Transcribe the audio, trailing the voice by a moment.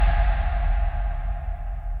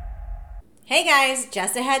Hey guys,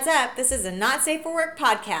 just a heads up, this is a not safe for work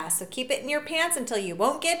podcast, so keep it in your pants until you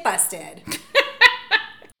won't get busted.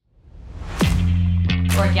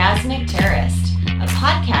 Orgasmic Terrorist, a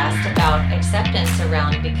podcast about acceptance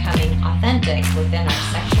around becoming authentic within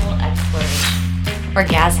our sexual exploration.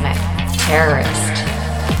 Orgasmic Terrorist.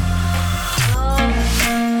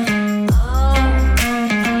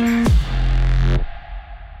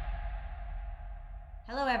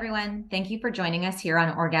 Hello, everyone. Thank you for joining us here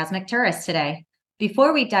on Orgasmic Tourist today.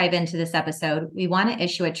 Before we dive into this episode, we want to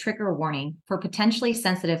issue a trigger warning for potentially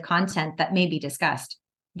sensitive content that may be discussed.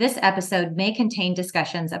 This episode may contain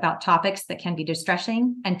discussions about topics that can be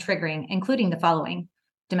distressing and triggering, including the following: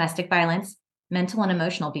 domestic violence, mental and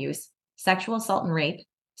emotional abuse, sexual assault and rape,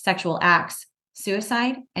 sexual acts,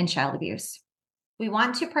 suicide, and child abuse. We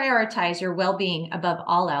want to prioritize your well-being above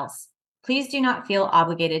all else. Please do not feel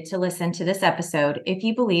obligated to listen to this episode if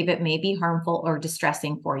you believe it may be harmful or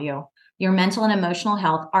distressing for you. Your mental and emotional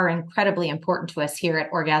health are incredibly important to us here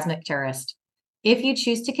at Orgasmic Terrorist. If you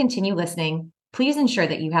choose to continue listening, please ensure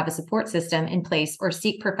that you have a support system in place or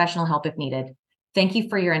seek professional help if needed. Thank you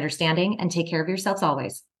for your understanding and take care of yourselves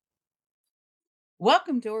always.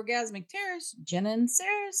 Welcome to Orgasmic Terrace. Jenna and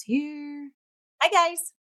Sarah's here. Hi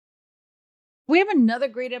guys. We have another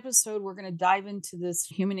great episode. We're going to dive into this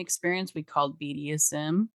human experience we call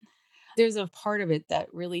BDSM. There's a part of it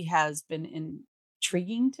that really has been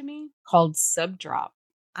intriguing to me called subdrop.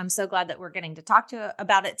 I'm so glad that we're getting to talk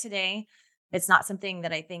about it today. It's not something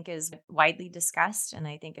that I think is widely discussed, and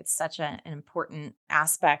I think it's such an important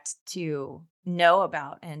aspect to know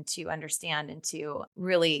about and to understand and to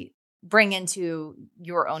really bring into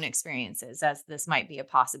your own experiences, as this might be a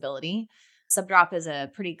possibility. Subdrop is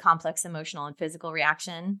a pretty complex emotional and physical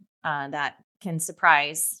reaction that can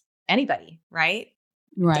surprise anybody, right?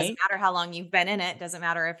 Right. Doesn't matter how long you've been in it. Doesn't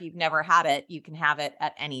matter if you've never had it. You can have it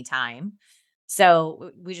at any time.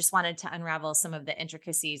 So we just wanted to unravel some of the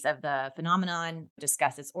intricacies of the phenomenon,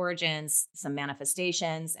 discuss its origins, some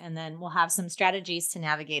manifestations, and then we'll have some strategies to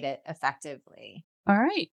navigate it effectively. All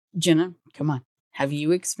right. Jenna, come on. Have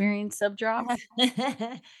you experienced subdrop?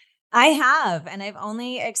 I have, and I've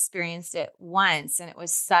only experienced it once, and it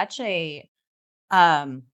was such a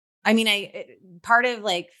part of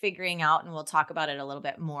like figuring out, and we'll talk about it a little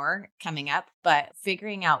bit more coming up, but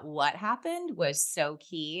figuring out what happened was so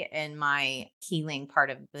key in my healing part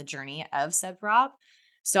of the journey of subdrop.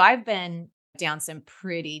 So I've been down some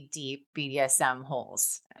pretty deep BDSM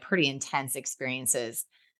holes, pretty intense experiences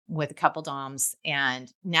with a couple DOMs, and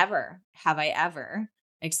never have I ever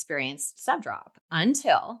experienced subdrop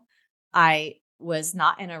until I was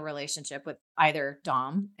not in a relationship with either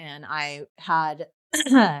Dom, and I had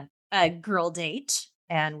a girl date,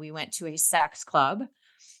 and we went to a sex club,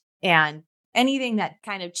 and anything that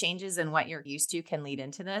kind of changes in what you're used to can lead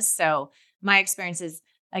into this. So my experience is,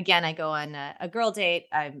 again, I go on a girl date.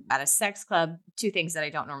 I'm at a sex club, two things that I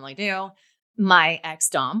don't normally do. My ex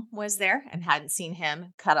Dom was there and hadn't seen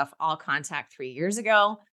him, cut off all contact 3 years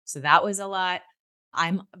ago. So that was a lot.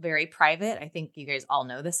 I'm very private. I think you guys all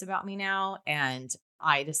know this about me now. And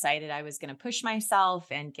I decided I was going to push myself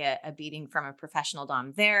and get a beating from a professional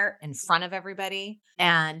Dom there in front of everybody.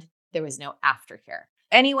 And there was no aftercare.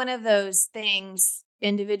 Any one of those things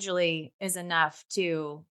individually is enough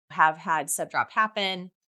to have had subdrop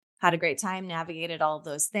happen, had a great time, navigated all of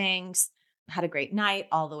those things, had a great night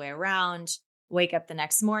all the way around, wake up the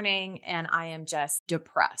next morning, and I am just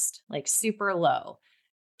depressed, like super low.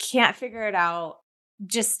 Can't figure it out.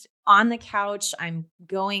 Just on the couch, I'm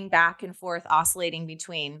going back and forth, oscillating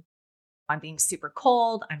between I'm being super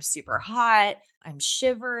cold, I'm super hot, I'm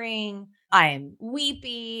shivering, I'm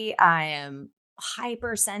weepy, I am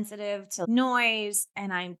hypersensitive to noise,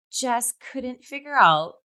 and I just couldn't figure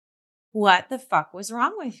out what the fuck was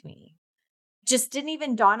wrong with me. Just didn't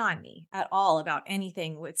even dawn on me at all about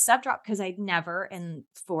anything with subdrop because I'd never in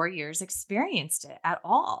 4 years experienced it at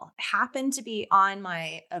all. Happened to be on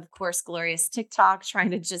my, of course, glorious TikTok,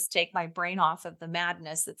 trying to just take my brain off of the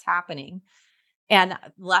madness that's happening. And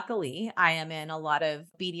luckily, I am in a lot of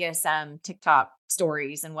BDSM TikTok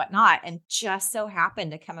stories and whatnot, and just so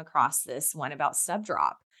happened to come across this one about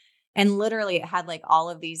subdrop. And literally it had like all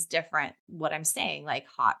of these different, what I'm saying, like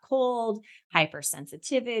hot, cold,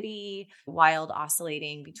 hypersensitivity, wild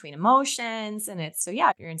oscillating between emotions. And it's, so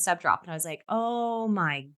yeah, you're in subdrop. And I was like, oh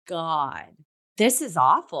my God, this is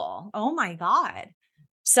awful. Oh my God.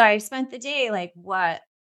 So I spent the day like, what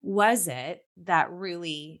was it that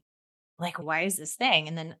really, like, why is this thing?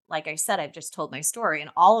 And then, like I said, I've just told my story,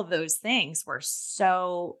 and all of those things were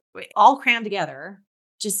so all crammed together,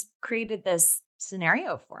 just created this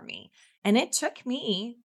scenario for me. And it took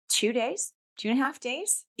me 2 days 2.5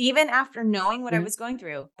 days, even after knowing what I Mhm. was going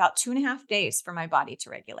through, about 2.5 days for my body to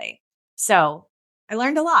regulate. So I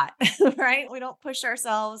learned a lot, right? We don't push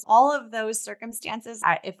ourselves. All of those circumstances,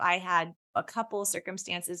 if I had a couple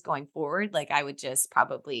circumstances going forward, like I would just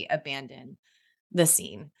probably abandon the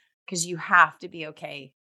scene because you have to be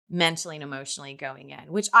okay mentally and emotionally going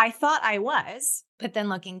in, which I thought I was. But then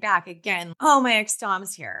looking back again, oh, my ex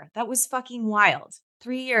Dom's here. That was fucking wild.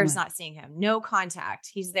 3 years Right. not seeing him, no contact.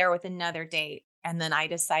 He's there with another date. And then I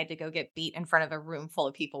decide to go get beat in front of a room full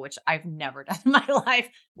of people, which I've never done in my life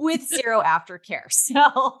with zero aftercare.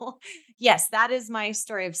 So, yes, that is my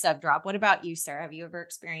story of sub drop. What about you, Sarah? Have you ever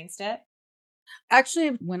experienced it? Actually,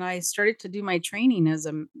 when I started to do my training as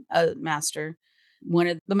a master, one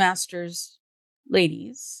of the master's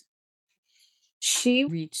ladies, she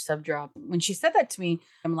reached sub drop. When she said that to me,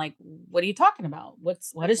 I'm like, "What are you talking about?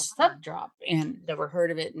 What is sub drop?" And never heard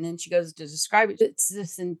of it. And then she goes to describe it. It's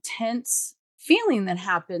this intense feeling that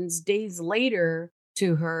happens days later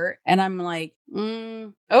to her, and I'm like,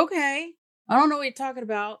 "Okay, I don't know what you're talking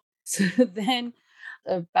about." So then,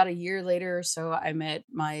 about a year later or so, I met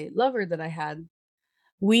my lover that I had.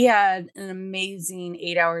 We had an amazing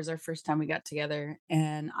 8 hours our first time we got together,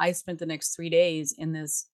 and I spent the next 3 days in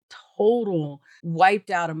this total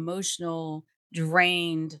wiped out, emotional,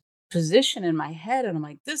 drained position in my head, and I'm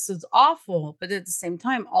like, "This is awful," but at the same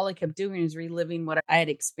time, all I kept doing is reliving what I had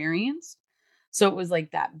experienced. So it was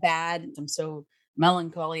like that bad, I'm so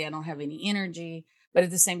melancholy, I don't have any energy, but at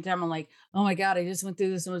the same time, I'm like, "Oh my god, I just went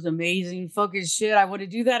through this most amazing fucking shit, I wanna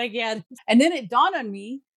do that again." And then it dawned on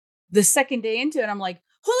me the second day into it, I'm like,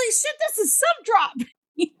 "Holy shit, this is sub drop."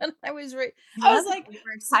 And I I love was that like, you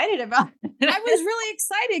were excited about I was it. really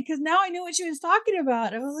excited because now I knew what she was talking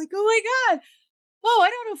about. I was like, "Oh my god. Oh, I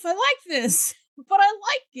don't know if I like this, but I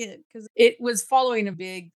like it." Because it was following a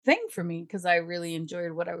big thing for me because I really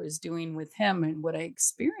enjoyed what I was doing with him and what I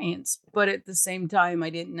experienced. But at the same time,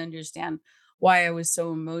 I didn't understand why I was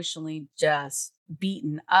so emotionally just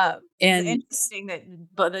beaten up. It's And interesting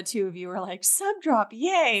that but the two of you were like, "Sub drop,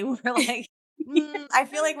 yay." We're like, I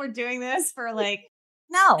feel like we're doing this for like,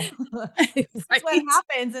 no, this is what right.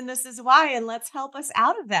 happens and this is why, and let's help us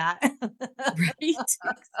out of that. Right,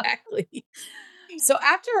 exactly. So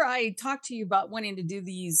after I talked to you about wanting to do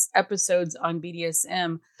these episodes on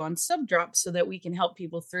BDSM on Subdrop so that we can help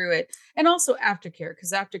people through it and also aftercare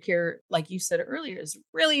because aftercare like you said earlier is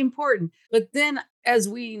really important. But then as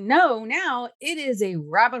we know now it is a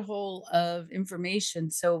rabbit hole of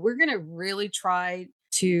information. So we're going to really try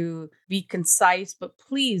to be concise, but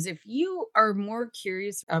please if you are more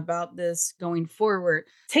curious about this going forward,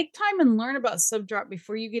 take time and learn about Subdrop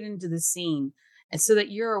before you get into the scene and so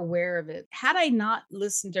that you're aware of it. Had I not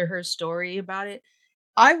listened to her story about it,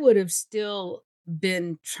 I would have still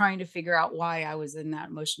been trying to figure out why I was in that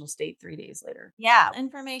emotional state 3 days later. Yeah,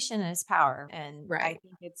 information is power. And I Right.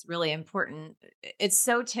 think it's really important. It's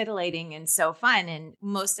so titillating and so fun. And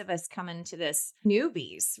most of us come into this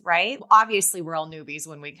newbies, right? Obviously, we're all newbies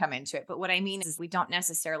when we come into it. But what I mean is, we don't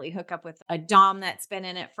necessarily hook up with a Dom that's been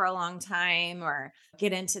in it for a long time or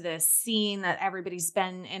get into this scene that everybody's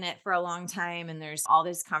been in it for a long time. And there's all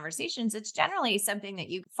these conversations. It's generally something that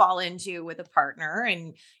you fall into with a partner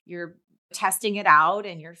and you're testing it out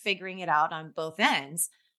and you're figuring it out on both ends.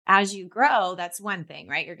 As you grow, that's one thing,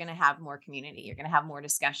 right? You're going to have more community, you're going to have more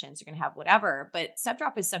discussions, you're going to have whatever. But sub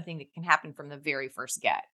drop is something that can happen from the very first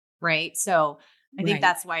get, right? So I think Right.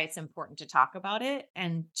 that's why it's important to talk about it.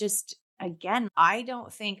 And just again, I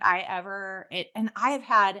don't think I ever it, and I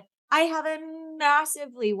have a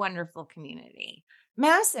massively wonderful community,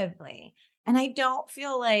 massively. And I don't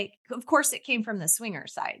feel like, of course, it came from the swinger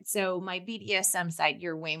side. So my BDSM side,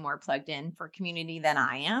 you're way more plugged in for community than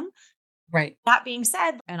I am. Right. That being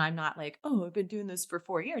said, and I'm not like, oh, I've been doing this for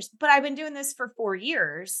 4 years, but I've been doing this for 4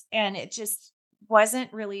 years and it just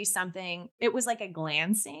wasn't really something, it was like a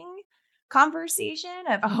glancing conversation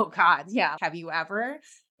of, oh God, yeah, have you ever?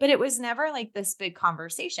 But it was never like this big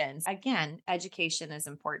conversations. Again, education is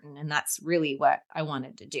important. And that's really what I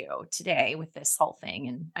wanted to do today with this whole thing.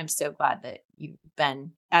 And I'm so glad that you've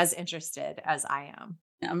been as interested as I am.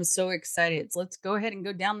 I'm so excited. So let's go ahead and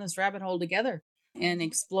go down this rabbit hole together and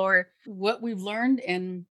explore what we've learned.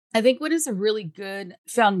 And I think what is a really good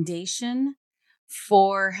foundation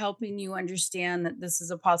for helping you understand that this is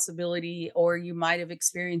a possibility or you might have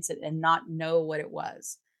experienced it and not know what it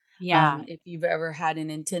was. Yeah. If you've ever had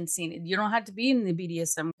an intense scene, you don't have to be in the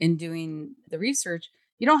BDSM in doing the research.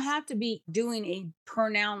 You don't have to be doing a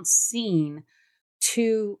pronounced scene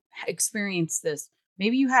to experience this.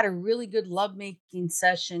 Maybe you had a really good lovemaking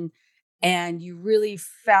session and you really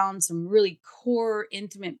found some really core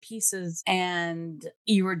intimate pieces and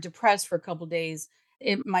you were depressed for a couple days,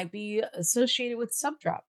 it might be associated with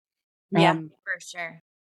subdrop. Yeah, Um, for sure.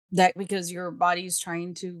 that because your body's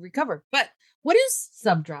trying to recover. But what is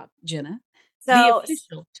subdrop, Jenna? The So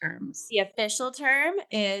official terms. the official term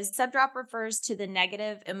is subdrop refers to the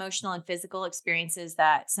negative emotional and physical experiences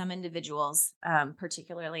that some individuals,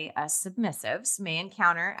 particularly us submissives, may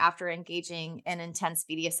encounter after engaging in intense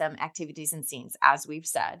BDSM activities and scenes, as we've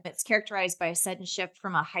said. It's characterized by a sudden shift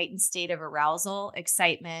from a heightened state of arousal,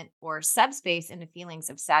 excitement, or subspace into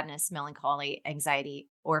feelings of sadness, melancholy, anxiety,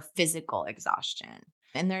 or physical exhaustion.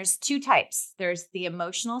 And there's two types. There's the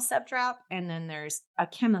emotional subdrop, and then there's a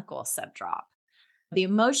chemical subdrop. The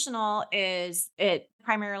emotional it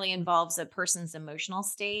primarily involves a person's emotional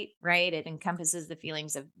state, right? It encompasses the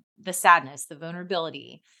feelings of the sadness, the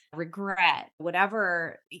vulnerability, regret,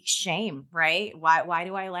 whatever, shame, right? Why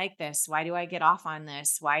do I like this? Why do I get off on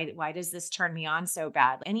this? Why does this turn me on so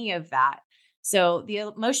bad? Any of that. So the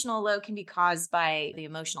emotional low can be caused by the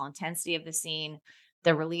emotional intensity of the scene,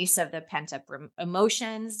 the release of the pent up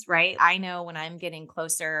emotions, right? I know when I'm getting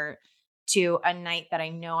closer to a night that I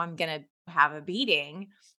know I'm going to have a beating,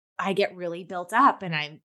 I get really built up and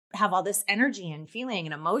I have all this energy and feeling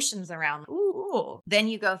and emotions around. Ooh. Then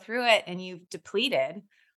you go through it and you've depleted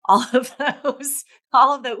all of those,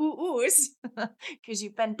 all of the oohs because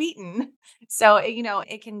you've been beaten. So,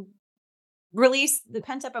 it can release the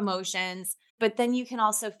pent up emotions, but then you can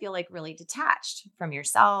also feel like really detached from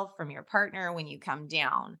yourself, from your partner when you come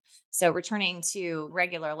down. So returning to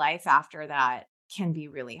regular life after that can be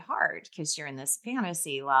really hard because you're in this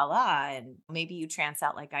fantasy, la la, and maybe you trance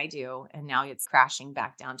out like I do. And now it's crashing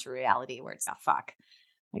back down to reality where it's, oh, fuck,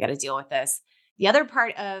 I got to deal with this. The other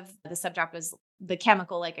part of the subdrop is the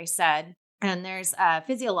chemical, like I said, and there's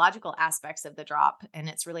physiological aspects of the drop, and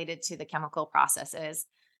it's related to the chemical processes.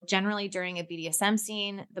 Generally, during a BDSM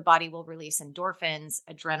scene, the body will release endorphins,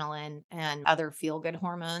 adrenaline, and other feel good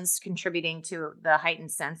hormones, contributing to the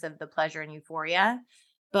heightened sense of the pleasure and euphoria.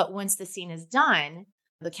 But once the scene is done,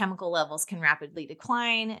 the chemical levels can rapidly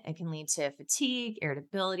decline. It can lead to fatigue,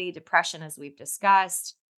 irritability, depression, as we've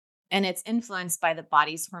discussed. And it's influenced by the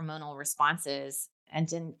body's hormonal responses and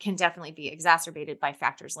can definitely be exacerbated by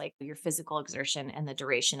factors like your physical exertion and the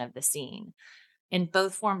duration of the scene. In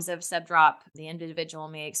both forms of subdrop, the individual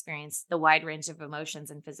may experience the wide range of emotions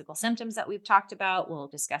and physical symptoms that we've talked about. We'll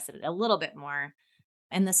discuss it a little bit more.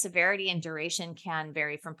 And the severity and duration can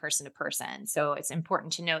vary from person to person. So it's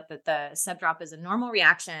important to note that the subdrop is a normal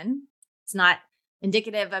reaction. It's not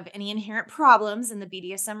indicative of any inherent problems in the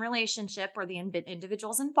BDSM relationship or the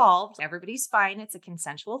individuals involved. Everybody's fine. It's a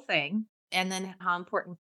consensual thing. And then how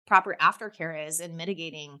important proper aftercare is in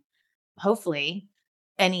mitigating, hopefully,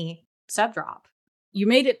 any subdrop. You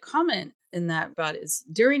made a comment in that about is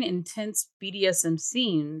during intense BDSM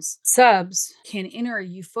scenes, subs can enter a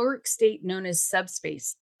euphoric state known as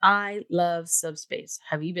subspace. I love subspace.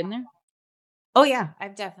 Have you been there? Oh yeah,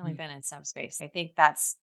 I've definitely been in subspace. I think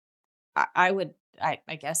that's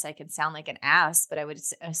I guess I could sound like an ass, but I would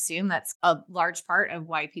assume that's a large part of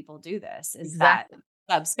why people do this is Exactly.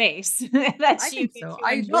 that subspace that I you think so. you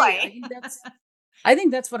I agree. enjoy. I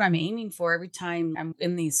think that's what I'm aiming for every time I'm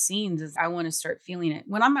in these scenes is I want to start feeling it.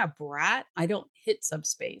 When I'm a brat, I don't hit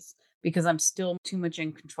subspace because I'm still too much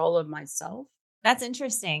in control of myself. That's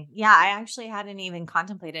interesting. Yeah, I actually hadn't even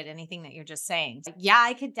contemplated anything that you're just saying. Yeah,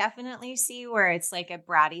 I could definitely see where it's like a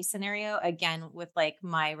bratty scenario. Again, with like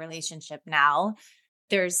my relationship now,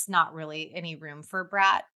 there's not really any room for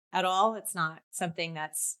brat at all. It's not something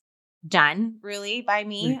that's done really by Right.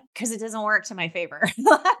 me because it doesn't work to my favor.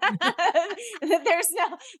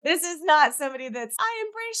 This is not somebody that's, I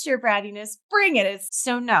embrace your brattiness, bring it. It's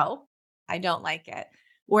so no, I don't like it.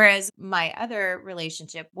 Whereas my other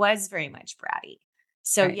relationship was very much bratty.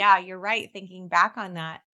 So Right. yeah, you're right. Thinking back on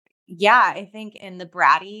that. Yeah, I think in the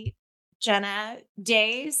bratty Jenna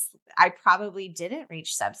days, I probably didn't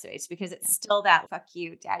reach subspace because it's still that fuck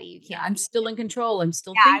you, daddy. You Yeah, can't I'm do still it. in control. I'm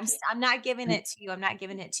still Yeah, thinking. I'm not giving Mm, it to you. I'm not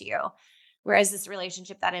giving it to you. Whereas this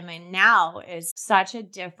relationship that I'm in now is such a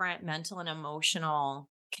different mental and emotional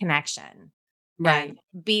connection. And right.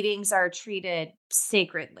 beatings are treated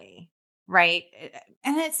sacredly, right?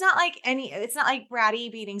 And it's not like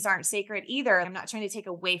bratty beatings aren't sacred either. I'm not trying to take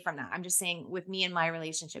away from that. I'm just saying with me and my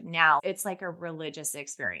relationship now, it's like a religious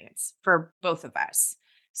experience for both of us.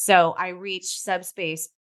 So I reach subspace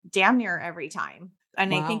damn near every time.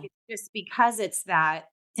 And I think Wow. it's just because it's that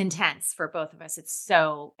intense for both of us. It's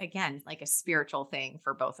so, again, like a spiritual thing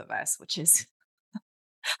for both of us, which is,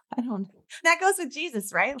 I don't know. That goes with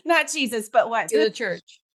Jesus, right? Not Jesus, but what? To the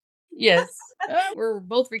church. Yes. We're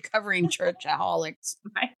both recovering churchaholics.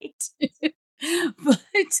 Right.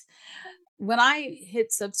 But when I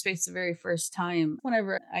hit subspace the very first time,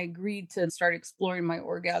 whenever I agreed to start exploring my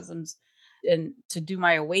orgasms and to do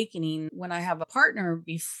my awakening, when I have a partner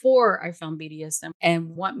before I found BDSM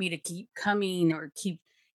and want me to keep coming or keep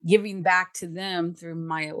giving back to them through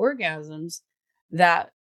my orgasms,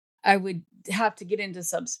 that I would have to get into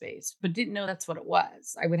subspace, but didn't know that's what it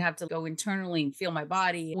was. I would have to go internally and feel my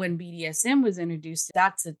body. When BDSM was introduced,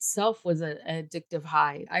 that itself was an addictive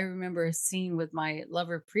high. I remember a scene with my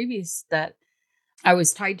lover previous that I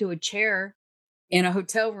was tied to a chair in a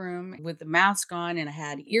hotel room with the mask on and I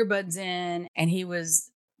had earbuds in and he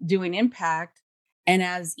was doing impact. And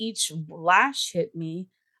as each lash hit me,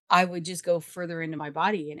 I would just go further into my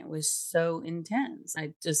body and it was so intense.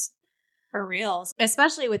 I just For real,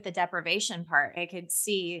 especially with the deprivation part, I could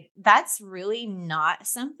see that's really not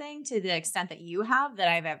something to the extent that you have that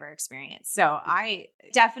I've ever experienced. So I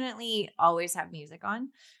definitely always have music on,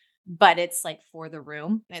 but it's like for the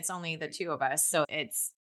room. It's only the two of us. So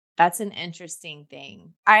that's an interesting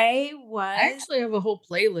thing. I actually have a whole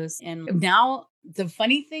playlist. And now the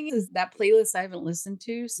funny thing is that playlist I haven't listened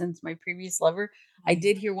to since my previous lover. I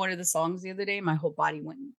did hear one of the songs the other day. My whole body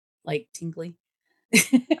went like tingly.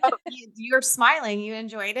 Oh, you're smiling. You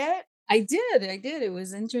enjoyed it? I did. I did. It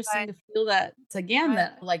was interesting But to feel that again, but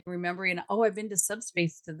that like remembering, oh, I've been to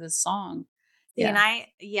subspace to this song. see, and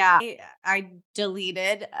Yeah. I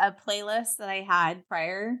deleted a playlist that I had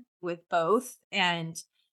prior with both, and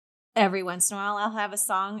every once in a while I'll have a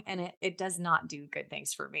song, and it does not do good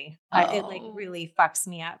things for me. It like Oh, really fucks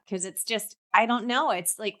me up because it's just I don't know.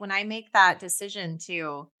 It's like when I make that decision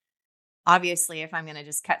to obviously if I'm going to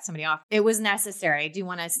just cut somebody off, it was necessary. I do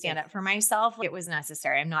want to stand yes. up for myself. It was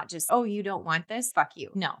necessary. I'm not just, oh, you don't want this? Fuck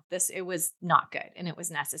you. No, it was not good and it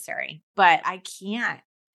was necessary. But I can't.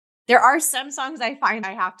 There are some songs I find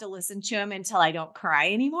I have to listen to them until I don't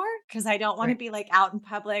cry anymore because I don't want to Right. be like out in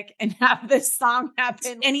public and have this song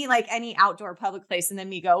happen any outdoor public place and then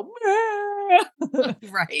me go.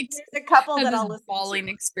 Right. There's a couple Have that this I'll listen to. bawling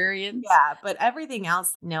experience. Yeah, but everything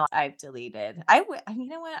else, no, I've deleted. You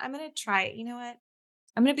know what? I'm going to try. You know what?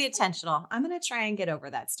 I'm going to be intentional. I'm going to try and get over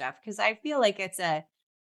that stuff because I feel like it's a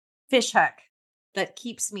fish hook that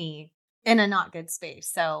keeps me in a not good space.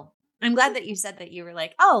 So I'm glad that you said that you were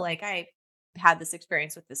like, oh, like I had this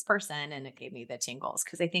experience with this person and it gave me the tingles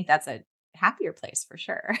because I think that's a happier place for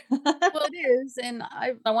sure. Well, it is. And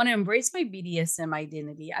I want to embrace my BDSM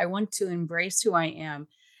identity. I want to embrace who I am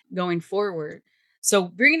going forward. So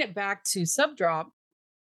bringing it back to Subdrop,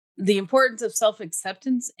 the importance of self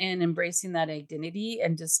acceptance and embracing that identity.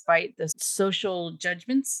 And despite the social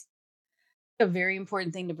judgments, a very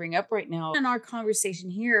important thing to bring up right now in our conversation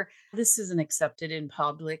here. This isn't accepted in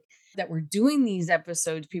public that we're doing these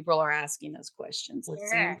episodes. People are asking us questions.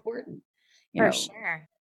 It's Sure. important, you For know. sure.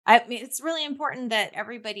 I mean, it's really important that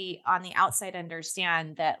everybody on the outside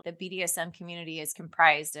understand that the BDSM community is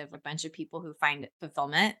comprised of a bunch of people who find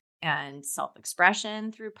fulfillment and self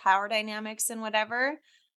expression through power dynamics and whatever.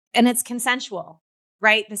 And it's consensual,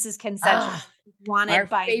 right? This is consensual, Ah, our wanted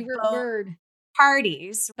by favorite both word.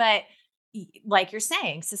 parties. But like you're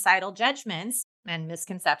saying, societal judgments and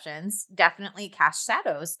misconceptions definitely cast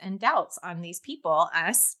shadows and doubts on these people,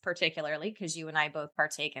 us particularly, because you and I both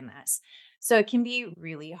partake in this. So it can be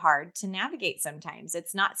really hard to navigate sometimes.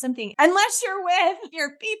 It's not something, unless you're with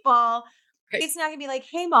your people, Right. it's not gonna be like,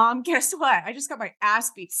 hey mom, guess what? I just got my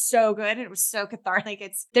ass beat so good and it was so cathartic.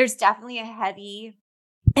 There's definitely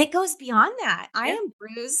it goes beyond that. I Yeah. am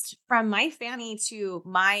bruised from my fanny to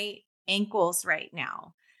my ankles right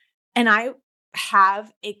now. And I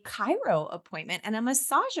have a chiro appointment and a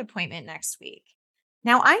massage appointment next week.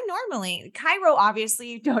 Now, I normally, chiro, obviously,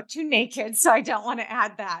 you don't do naked, so I don't want to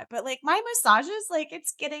add that. But like my massages, like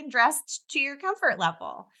it's getting dressed to your comfort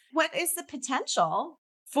level. What is the potential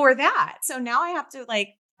for that? So now I have to,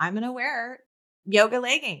 like, I'm going to wear yoga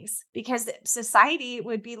leggings because society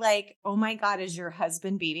would be like, oh my God, is your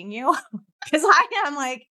husband beating you? Because I am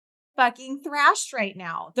like, fucking thrashed right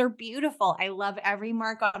now. They're beautiful. I love every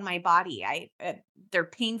mark on my body. They're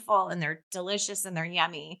painful and they're delicious and they're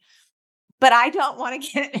yummy. But I don't want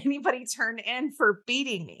to get anybody turned in for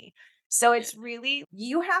beating me. So it's really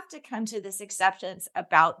you have to come to this acceptance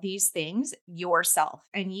about these things yourself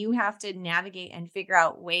and you have to navigate and figure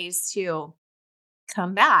out ways to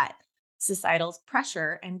combat societal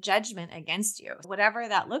pressure and judgment against you, whatever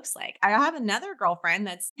that looks like. I have another girlfriend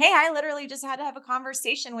hey, I literally just had to have a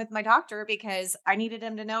conversation with my doctor because I needed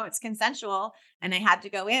him to know it's consensual and I had to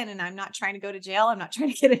go in and I'm not trying to go to jail. I'm not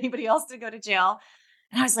trying to get anybody else to go to jail.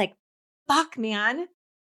 And I was like, fuck, man.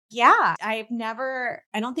 Yeah, I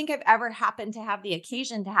don't think I've ever happened to have the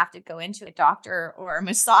occasion to have to go into a doctor or a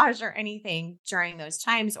massage or anything during those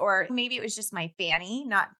times. Or maybe it was just my fanny,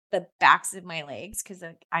 not the backs of my legs, because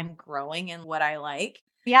I'm growing in what I like.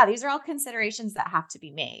 Yeah, these are all considerations that have to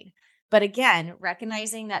be made. But again,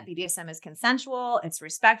 recognizing that BDSM is consensual, it's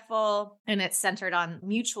respectful, and it's centered on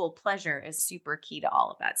mutual pleasure is super key to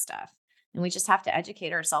all of that stuff. And we just have to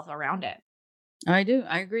educate ourselves around it. I do.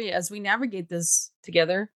 I agree. As we navigate this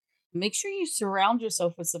together, make sure you surround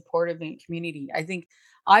yourself with supportive and community. I think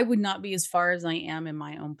I would not be as far as I am in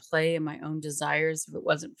my own play and my own desires if it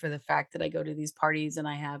wasn't for the fact that I go to these parties and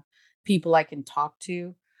I have people I can talk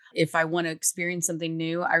to. If I want to experience something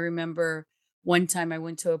new, I remember one time I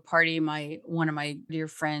went to a party, my one of my dear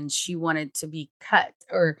friends, she wanted to be cut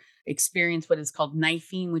or experience what is called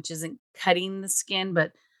knifing, which isn't cutting the skin,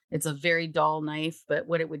 but it's a very dull knife, but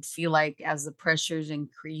what it would feel like as the pressures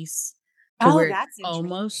increase to Oh, where it that's interesting.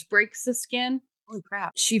 almost breaks the skin. Holy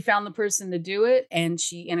crap. She found the person to do it and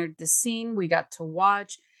she entered the scene. We got to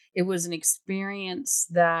watch. It was an experience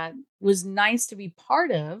that was nice to be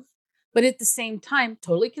part of, but at the same time,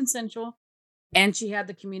 totally consensual. And she had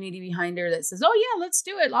the community behind her that says, "Oh, yeah, let's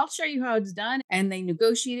do it. I'll show you how it's done." And they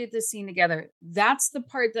negotiated the scene together. That's the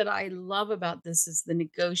part that I love about this is the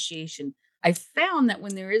negotiation. I found that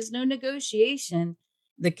when there is no negotiation,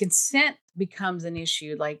 the consent becomes an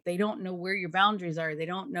issue. Like they don't know where your boundaries are. They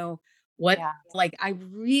don't know what, Yeah. like, I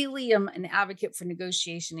really am an advocate for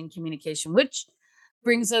negotiation and communication, which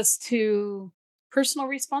brings us to personal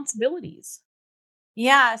responsibilities.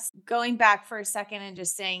 Yes, going back for a second and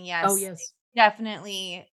just saying, Oh, yes, yes.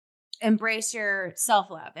 definitely embrace your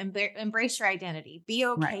self-love, embrace your identity. Be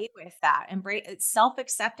Right. okay with that. Embrace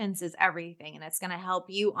self-acceptance is everything, and it's going to help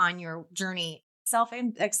you on your journey.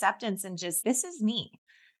 Self-acceptance and just this is me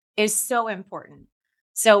is so important.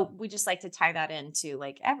 So we just like to tie that into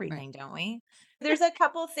like Right. everything, don't we? There's a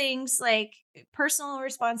couple things like personal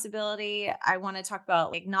responsibility. I want to talk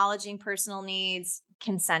about acknowledging personal needs,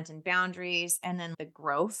 consent and boundaries, and then the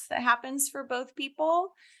growth that happens for both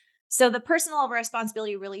people. So the personal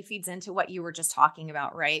responsibility really feeds into what you were just talking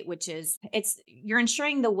about, right? Which is you're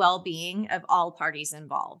ensuring the well-being of all parties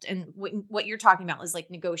involved. And what you're talking about is like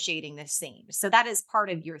negotiating the same. So that is part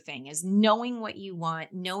of your thing is knowing what you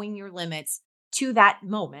want, knowing your limits to that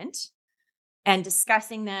moment and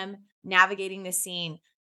discussing them, navigating the scene,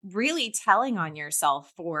 really telling on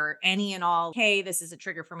yourself for any and all, hey, this is a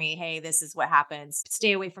trigger for me. Hey, this is what happens.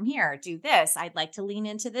 Stay away from here. Do this. I'd like to lean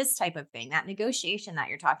into this type of thing. That negotiation that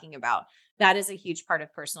you're talking about, that is a huge part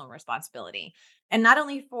of personal responsibility. And not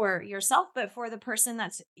only for yourself, but for the person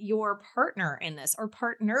that's your partner in this or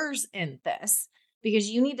partners in this because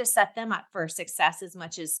you need to set them up for success as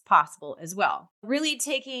much as possible as well. Really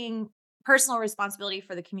taking personal responsibility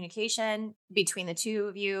for the communication between the two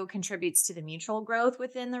of you contributes to the mutual growth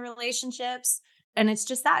within the relationships. And it's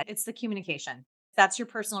just that it's the communication. That's your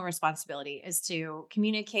personal responsibility is to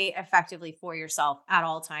communicate effectively for yourself at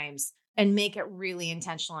all times and make it really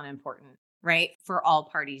intentional and important, right? For all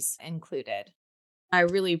parties included. I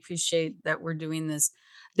really appreciate that we're doing this.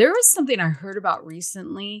 There was something I heard about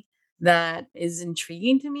recently that is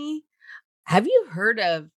intriguing to me. Have you heard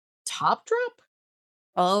of top drop?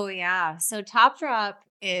 Oh yeah. So top drop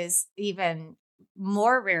is even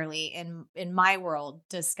more rarely in my world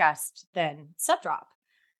discussed than sub drop.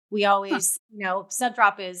 We Huh. always, sub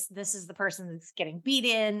drop is this is the person that's getting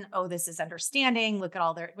beaten. Oh, this is understanding. Look at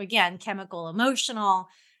all their again, chemical, emotional.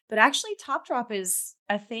 But actually, top drop is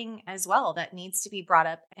a thing as well that needs to be brought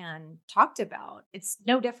up and talked about. It's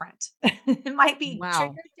no different. It might be Wow.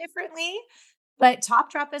 triggered differently, but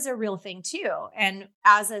top drop is a real thing too. And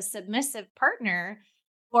as a submissive partner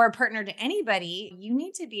or a partner to anybody, you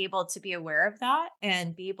need to be able to be aware of that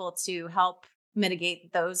and be able to help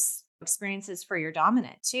mitigate those experiences for your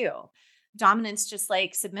dominant too. Dominants, just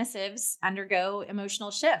like submissives, undergo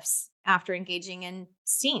emotional shifts after engaging in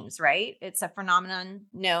scenes, right? It's a phenomenon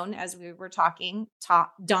known as we were talking,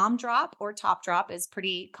 top dom drop or top drop is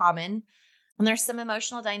pretty common. And there's some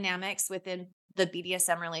emotional dynamics within the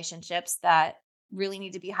BDSM relationships that really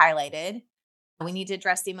need to be highlighted. We need to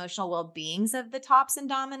address the emotional well beings of the tops and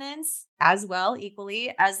dominants as well,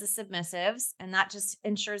 equally as the submissives. And that just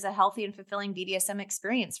ensures a healthy and fulfilling BDSM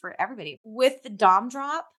experience for everybody. With the Dom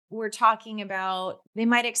drop, we're talking about they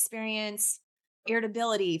might experience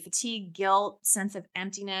irritability, fatigue, guilt, sense of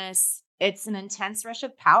emptiness. It's an intense rush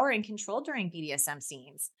of power and control during BDSM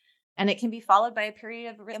scenes. And it can be followed by a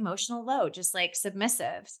period of emotional load, just like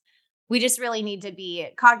submissives. We just really need to be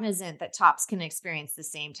cognizant that tops can experience the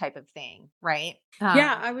same type of thing, right?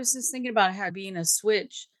 Yeah, I was just thinking about how being a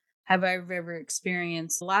switch, have I ever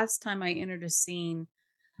experienced last time I entered a scene,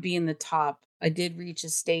 being the top, I did reach a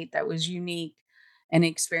state that was unique and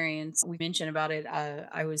experience. We mentioned about it.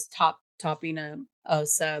 I was topping a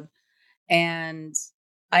sub, and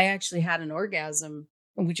I actually had an orgasm,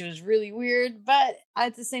 which was really weird. But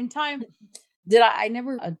at the same time, I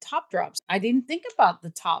never top drops. I didn't think about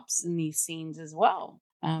the tops in these scenes as well.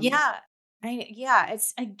 Yeah.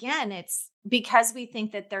 It's because we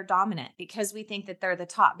think that they're dominant, because we think that they're the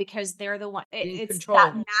top, because they're the one. In It's that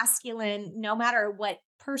control. masculine, no matter what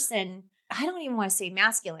person, I don't even want to say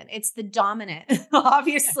masculine. It's the dominant,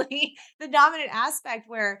 obviously, the dominant aspect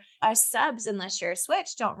where us subs, unless you're a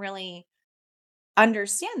switch, don't really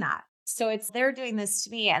understand that. So it's they're doing this to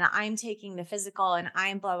me and I'm taking the physical and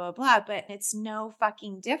I'm blah, blah, blah, but it's no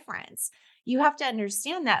fucking difference. You have to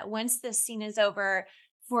understand that once this scene is over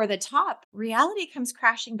for the top, reality comes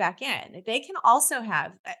crashing back in. They can also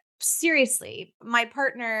have, seriously, my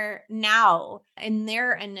partner now in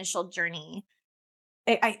their initial journey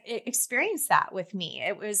I experienced that with me.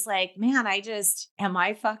 It was like, man, am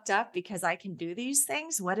I fucked up because I can do these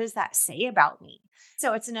things? What does that say about me?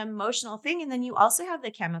 So it's an emotional thing. And then you also have the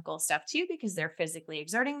chemical stuff too, because they're physically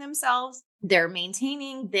exerting themselves. They're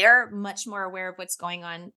much more aware of what's going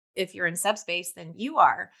on if you're in subspace than you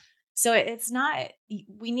are. So it's not,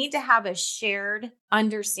 we need to have a shared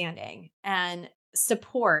understanding and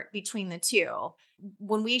support between the two.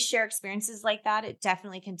 When we share experiences like that, it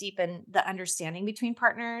definitely can deepen the understanding between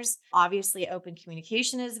partners. Obviously, open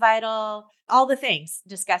communication is vital. All the things,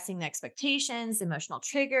 discussing the expectations, emotional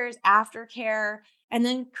triggers, aftercare, and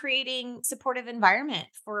then creating supportive environment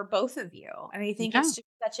for both of you. And I think Yeah. it's just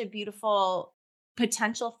such a beautiful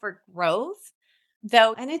potential for growth,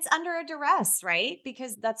 though. And it's under a duress, right?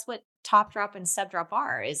 Because that's what top drop and sub drop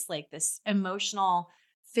are, is like this emotional,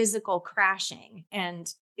 physical crashing. And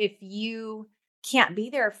if you can't be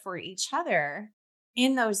there for each other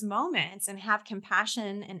in those moments and have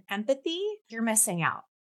compassion and empathy, you're missing out.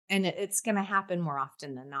 And it's going to happen more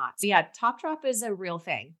often than not. So yeah, top drop is a real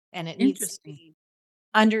thing and it needs to Interesting. be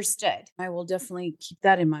understood. I will definitely keep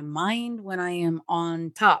that in my mind when I am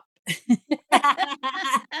on top.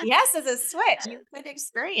 Yes, as a switch, you could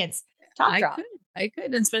experience top I drop. could. I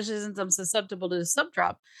could, especially since I'm susceptible to the sub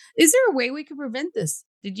drop. Is there a way we could prevent this?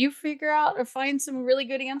 Did you figure out or find some really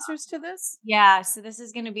good answers to this? Yeah, so this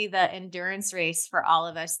is going to be the endurance race for all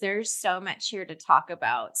of us. There's so much here to talk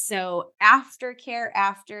about. So, aftercare,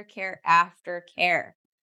 aftercare, aftercare.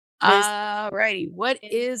 This Righty. What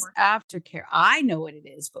is is aftercare? I know what it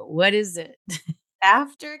is, but what is it?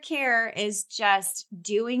 aftercare is just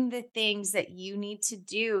doing the things that you need to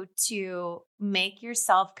do to make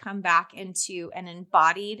yourself come back into an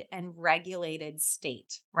embodied and regulated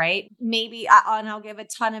state, right? Maybe, and I'll give a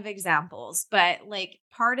ton of examples, but like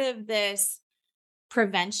part of this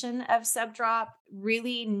prevention of subdrop,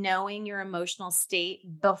 really knowing your emotional state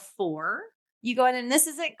before you go in. And this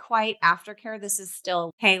isn't quite aftercare. This is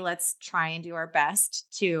still, hey, let's try and do our best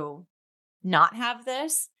to not have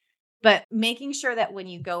this. But making sure that when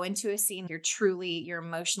you go into a scene, your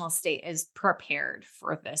emotional state is prepared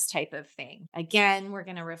for this type of thing. Again, we're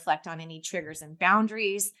going to reflect on any triggers and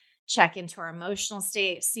boundaries, check into our emotional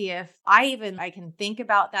state, see if I can think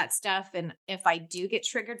about that stuff. And if I do get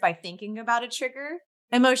triggered by thinking about a trigger,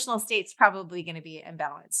 emotional state's probably going to be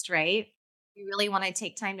imbalanced, right? You really want to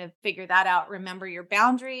take time to figure that out. Remember your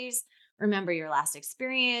boundaries, remember your last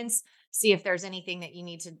experience, see if there's anything that you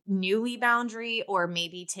need to newly boundary or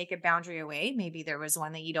maybe take a boundary away. Maybe there was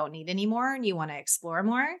one that you don't need anymore and you want to explore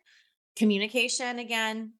more. Communication,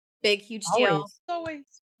 again, big, huge deal. Always. Always.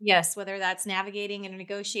 Yes, whether that's navigating and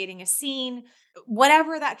negotiating a scene,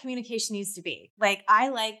 whatever that communication needs to be. Like I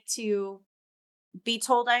like to be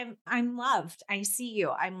told I'm loved. I see you.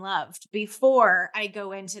 I'm loved before I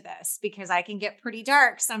go into this, because I can get pretty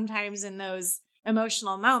dark sometimes in those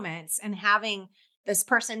emotional moments, and having this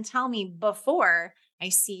person tell me before, I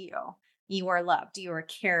see you. You are loved. You are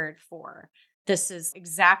cared for. This is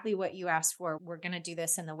exactly what you asked for. We're going to do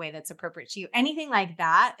this in the way that's appropriate to you. Anything like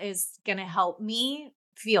that is going to help me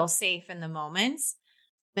feel safe in the moments.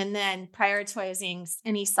 And then prioritizing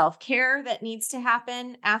any self-care that needs to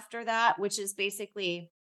happen after that, which is basically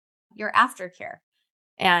your aftercare.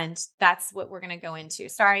 And that's what we're going to go into.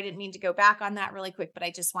 Sorry, I didn't mean to go back on that really quick, but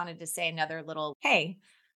I just wanted to say another little, hey,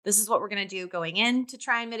 this is what we're going to do going in to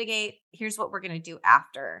try and mitigate. Here's what we're going to do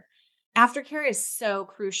after. Aftercare is so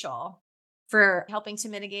crucial for helping to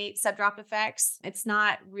mitigate subdrop effects. It's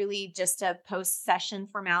not really just a post-session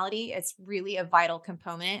formality. It's really a vital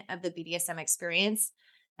component of the BDSM experience,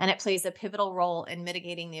 and it plays a pivotal role in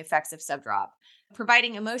mitigating the effects of subdrop.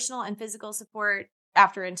 Providing emotional and physical support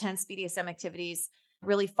after intense BDSM activities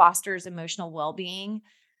really fosters emotional well-being.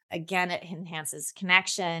 again, it enhances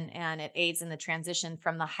connection and it aids in the transition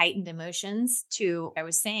from the heightened emotions to, I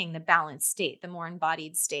was saying, the balanced state, the more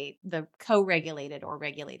embodied state, the co-regulated or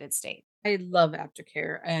regulated state. I love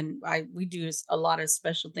aftercare, and we do a lot of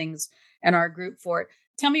special things in our group for it.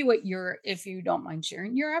 Tell me what if you don't mind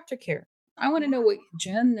sharing, your aftercare. I want to know what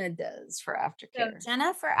Jenna does for So aftercare.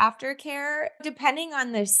 Jenna, for aftercare, depending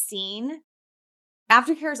on the scene,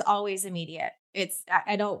 aftercare is always immediate.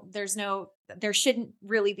 I don't, there shouldn't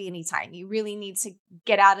really be any time. You really need to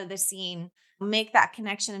get out of the scene, make that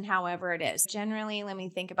connection, and however it is. Generally, let me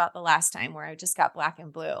think about the last time where I just got black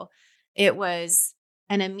and blue. It was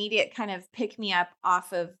an immediate kind of pick me up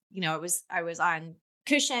off of, I was on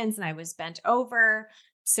cushions and I was bent over.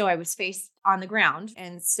 So I was face on the ground.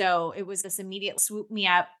 And so it was this immediate swoop me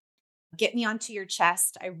up, get me onto your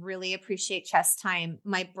chest. I really appreciate chest time.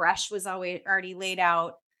 My brush was already laid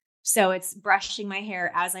out. So it's brushing my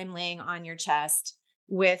hair as I'm laying on your chest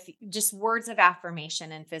with just words of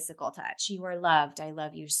affirmation and physical touch. You are loved. I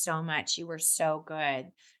love you so much. You were so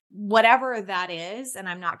good. Whatever that is. And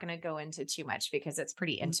I'm not going to go into too much because it's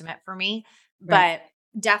pretty intimate for me, Right.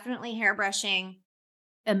 but definitely hair brushing,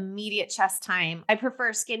 immediate chest time. I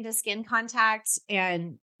prefer skin to skin contact,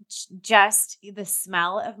 and just the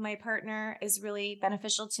smell of my partner is really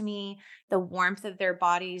beneficial to me. The warmth of their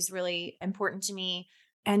body is really important to me.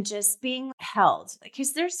 And just being held,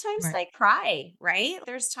 because there's times Right. that I cry, right?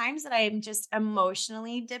 There's times that I'm just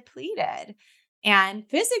emotionally depleted and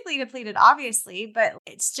physically depleted, obviously, but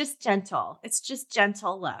it's just gentle. It's just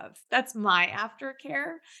gentle love. That's my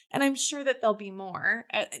aftercare. And I'm sure that there'll be more.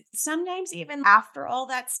 Sometimes, even after all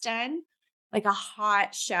that's done, like a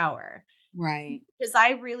hot shower, Right. because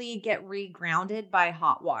I really get regrounded by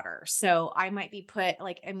hot water. So I might be put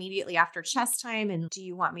like immediately after chest time. And do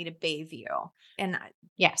you want me to bathe you? And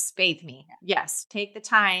yes, bathe me. Yes. Take the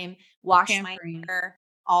time, wash my Pampering. hair,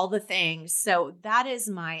 all the things. So that is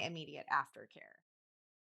my immediate aftercare.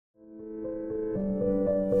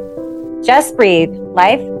 Just Breathe,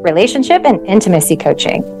 life, relationship, and intimacy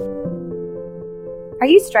coaching. Are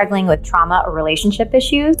you struggling with trauma or relationship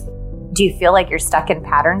issues? Do you feel like you're stuck in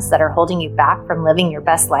patterns that are holding you back from living your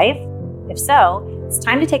best life? If so, it's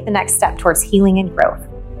time to take the next step towards healing and growth.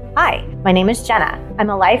 Hi, my name is Jenna. I'm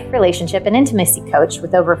a life, relationship, and intimacy coach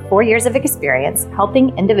with over 4 years of experience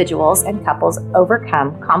helping individuals and couples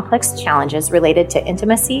overcome complex challenges related to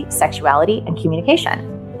intimacy, sexuality, and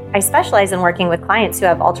communication. I specialize in working with clients who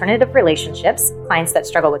have alternative relationships, clients that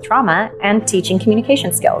struggle with trauma, and teaching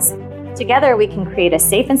communication skills. Together, we can create a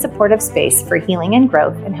safe and supportive space for healing and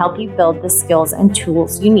growth and help you build the skills and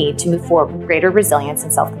tools you need to move forward with greater resilience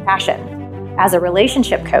and self-compassion. As a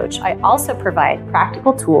relationship coach, I also provide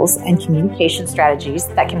practical tools and communication strategies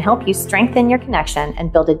that can help you strengthen your connection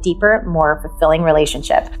and build a deeper, more fulfilling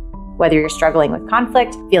relationship. Whether you're struggling with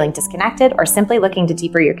conflict, feeling disconnected, or simply looking to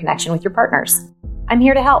deepen your connection with your partners, I'm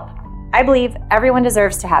here to help. I believe everyone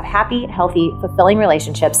deserves to have happy, healthy, fulfilling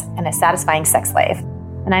relationships and a satisfying sex life.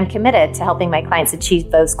 And I'm committed to helping my clients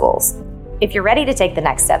achieve those goals. If you're ready to take the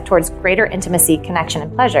next step towards greater intimacy, connection,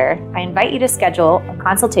 and pleasure, I invite you to schedule a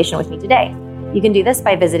consultation with me today. You can do this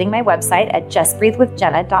by visiting my website at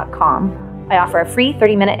justbreathewithjenna.com. I offer a free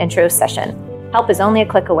 30-minute intro session. Help is only a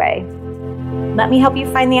click away. Let me help you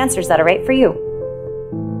find the answers that are right for you.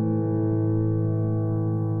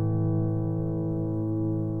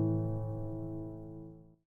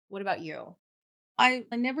 What about you? I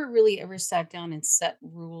never really ever sat down and set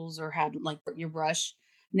rules or had like your brush.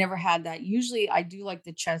 Never had that. Usually I do like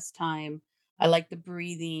the chest time. I like the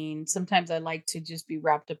breathing. Sometimes I like to just be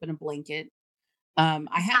wrapped up in a blanket. I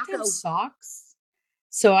have to have Taco. socks.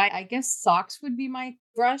 So I guess socks would be my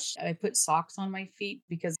brush. I put socks on my feet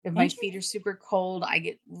because if my feet are super cold, I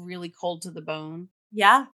get really cold to the bone.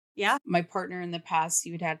 Yeah. Yeah. My partner in the past,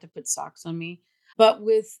 he would have to put socks on me. But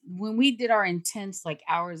when we did our intense like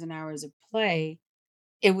hours and hours of play,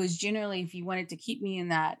 it was generally if you wanted to keep me in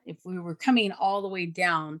that, if we were coming all the way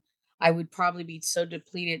down, I would probably be so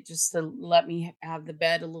depleted just to let me have the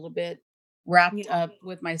bed a little bit wrapped Yeah. up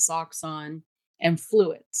with my socks on and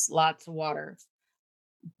fluids, lots of water.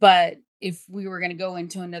 But if we were going to go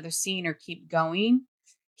into another scene or keep going,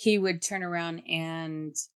 he would turn around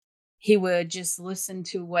and he would just listen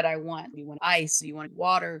to what I want. You want ice? You want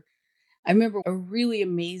water? I remember a really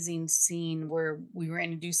amazing scene where we were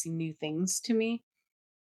introducing new things to me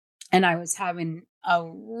and I was having a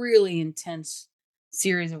really intense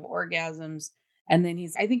series of orgasms. And then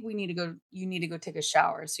I think you need to go take a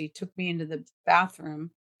shower. So he took me into the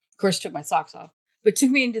bathroom, of course, took my socks off, but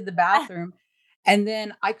took me into the bathroom. And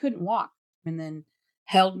then I couldn't walk and then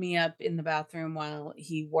held me up in the bathroom while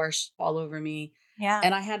he washed all over me. Yeah.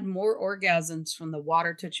 And I had more orgasms from the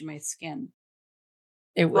water touching my skin.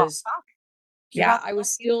 It Well, was, fuck. You're yeah, about to I go was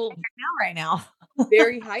see the still chick right now.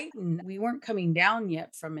 very heightened. We weren't coming down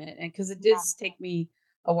yet from it. And because it did Yeah. take me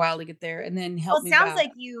a while to get there and then Well, help it me sounds back.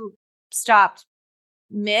 like you stopped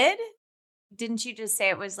mid. Didn't you just say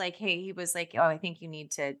it was like, hey, he was like, oh, I think you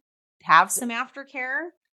need to have some aftercare?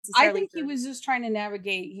 I Necessarily think he for was just trying to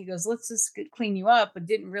navigate. He goes, let's just clean you up, but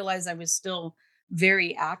didn't realize I was still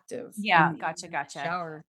very active yeah, in gotcha, the gotcha.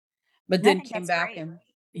 shower, but And I then think came that's back great. and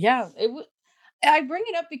yeah, I bring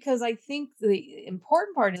it up because I think the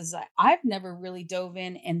important part is that I've never really dove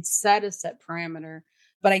in and set a set parameter,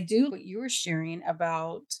 but I do what you were sharing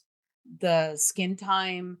about the skin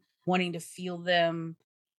time, wanting to feel them.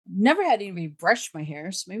 Never had anybody brush my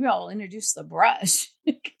hair, so maybe I'll introduce the brush.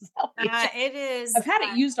 'Cause It is, I've had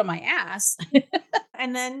it used on my ass.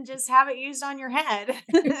 and then just have it used on your head.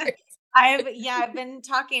 I've been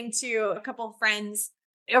talking to a couple friends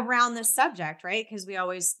around this subject, right? Because we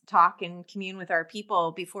always talk and commune with our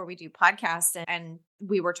people before we do podcasts, and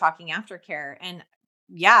we were talking aftercare, and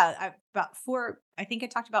about four. I think I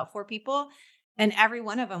talked about four people, and every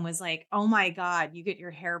one of them was like, "Oh my god, you get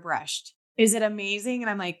your hair brushed? Is it amazing?" And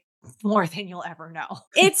I'm like, "More than you'll ever know.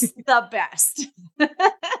 It's the best."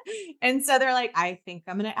 And so they're like, "I think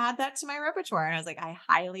I'm going to add that to my repertoire." And I was like, "I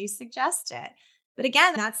highly suggest it." But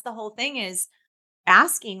again, that's the whole thing, is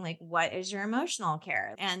asking, like, what is your emotional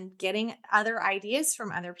care, and getting other ideas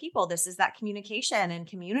from other people. This is that communication and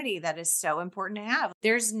community that is so important to have.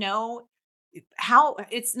 There's no how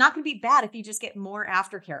it's not going to be bad if you just get more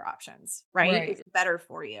aftercare options, right? Right. It's better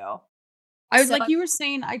for you. I was So like you were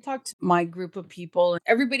saying, I talked to my group of people,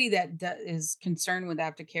 everybody that is concerned with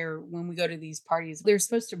aftercare when we go to these parties, they're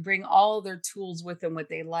supposed to bring all their tools with them, what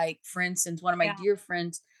they like. For instance, one of my yeah, dear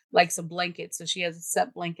friends likes a blanket. So she has a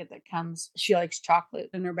set blanket that comes. She likes chocolate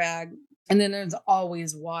in her bag. And then there's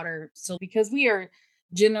always water. So because we are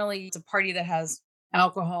generally, it's a party that has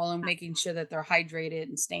alcohol and making sure that they're hydrated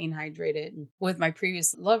and staying hydrated. And with my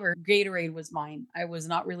previous lover, Gatorade was mine. I was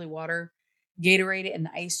not really water. Gatorade and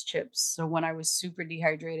ice chips. So when I was super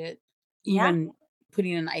dehydrated, yeah. even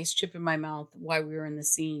putting an ice chip in my mouth while we were in the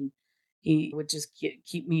scene, he would just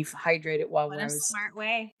keep me hydrated while What I a was smart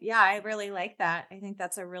way. Yeah, I really like that. I think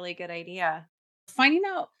that's a really good idea. finding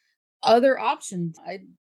out other options.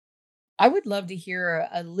 I would love to hear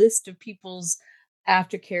a list of people's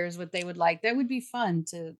aftercares, what they would like. That would be fun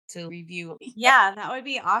to review. Yeah, that would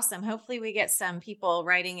be awesome. Hopefully, we get some people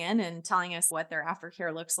writing in and telling us what their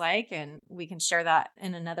aftercare looks like, and we can share that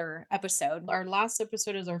in another episode. Our last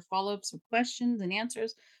episode is our follow-ups of questions and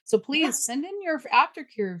answers. So Yeah. please send in your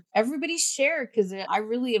aftercare. Everybody share because I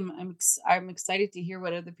really am. I'm excited to hear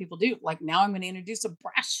what other people do. Like now, I'm going to introduce a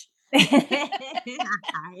brush.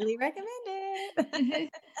 Highly recommend it.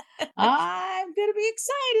 I'm going to be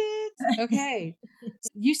excited. Okay,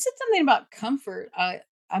 you said something about comfort.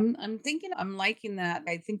 I'm thinking I'm liking that.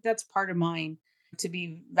 I think that's part of mine to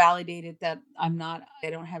be validated that I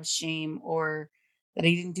don't have shame or that I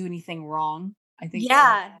didn't do anything wrong. I think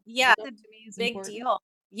Yeah, yeah, that it's a to me is big important. deal.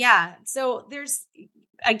 Yeah. So there's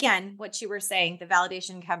again what you were saying, the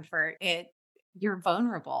validation comfort, you're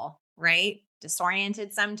vulnerable, right?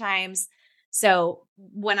 Disoriented sometimes. So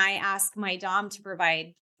when I ask my dom to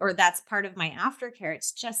provide, or that's part of my aftercare,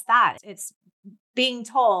 it's just that. It's being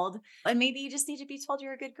told, and maybe you just need to be told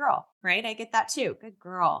you're a good girl, right? I get that too. Good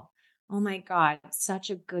girl. Oh my God,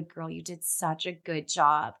 such a good girl. You did such a good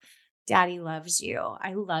job. Daddy loves you.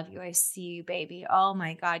 I love you. I see you, baby. Oh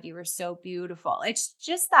my God, you were so beautiful. It's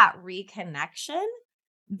just that reconnection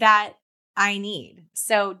that I need.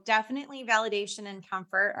 So definitely validation and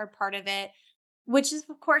comfort are part of it, which is,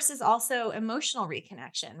 of course, is also emotional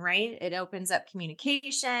reconnection, right? It opens up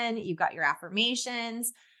communication. You've got your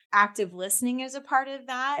affirmations. Active listening is a part of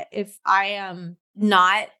that. If I am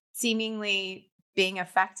not seemingly being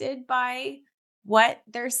affected by what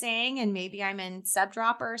they're saying, and maybe I'm in sub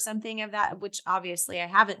dropper or something of that, which obviously I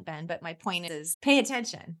haven't been, but my point is pay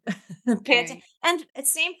attention. Pay attention. Right. And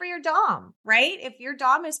it's same for your Dom, right? If your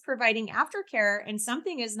Dom is providing aftercare and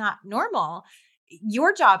something is not normal,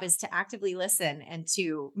 your job is to actively listen and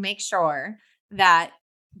to make sure that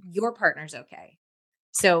your partner's okay.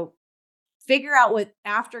 So figure out what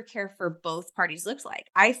aftercare for both parties looks like.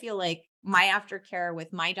 I feel like my aftercare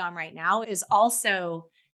with my Dom right now is also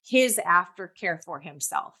his aftercare for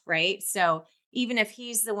himself, right? So even if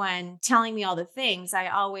he's the one telling me all the things, I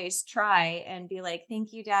always try and be like,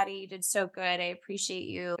 thank you, daddy. You did so good. I appreciate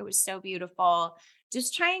you. It was so beautiful.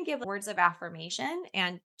 Just try and give words of affirmation,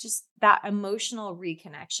 and just that emotional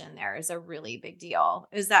reconnection there is a really big deal.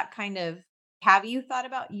 Is that kind of Have you thought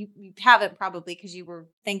about, you haven't probably because you were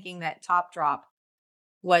thinking that top drop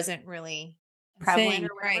wasn't really prevalent Thing,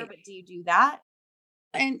 or whatever, right. but do you do that?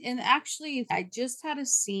 And actually, I just had a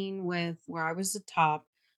scene with where I was the top.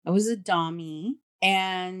 I was a dommy,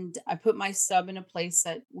 and I put my sub in a place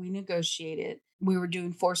that we negotiated. We were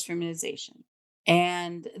doing forced feminization,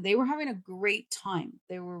 and they were having a great time.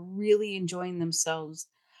 They were really enjoying themselves.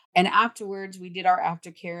 And afterwards, we did our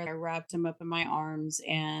aftercare. I wrapped him up in my arms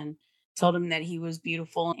and told him that he was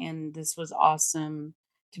beautiful and this was awesome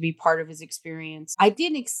to be part of his experience. I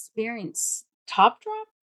didn't experience top drop,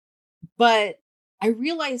 but I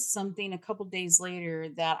realized something a couple days later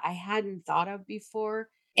that I hadn't thought of before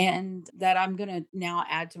and that I'm going to now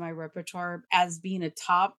add to my repertoire as being a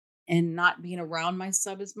top and not being around my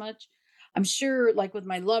sub as much. I'm sure, like with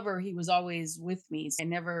my lover, he was always with me. So I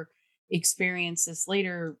never experienced this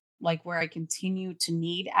later, like where I continue to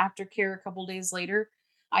need aftercare a couple days later.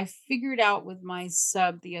 I figured out with my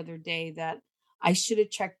sub the other day that I should have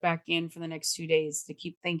checked back in for the next 2 days to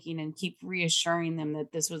keep thinking and keep reassuring them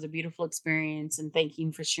that this was a beautiful experience and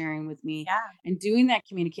thanking for sharing with me Yeah. and doing that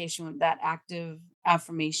communication with that active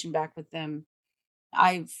affirmation back with them.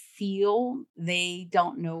 I feel they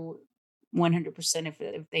don't know 100%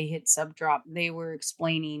 if they hit sub drop. They were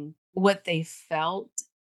explaining what they felt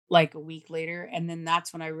like a week later. And then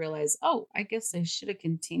that's when I realized, oh, I guess I should have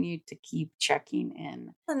continued to keep checking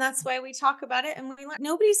in. And that's why we talk about it. And we learn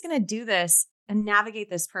nobody's going to do this and navigate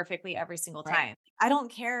this perfectly every single Right. time. I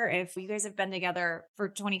don't care if you guys have been together for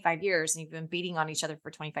 25 years and you've been beating on each other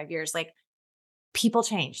for 25 years. Like, people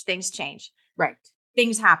change, things change, Right.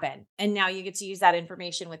 things happen. And now you get to use that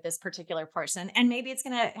information with this particular person. And maybe it's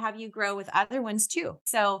going to have you grow with other ones too.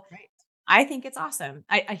 So Right. I think it's awesome.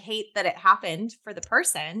 I hate that it happened for the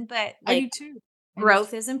person, but I do like, too. I do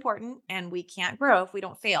growth too. is important and we can't grow if we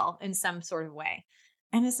don't fail in some sort of way.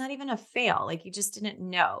 And it's not even a fail. Like, you just didn't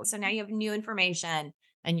know. So now you have new information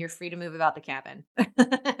and you're free to move about the cabin.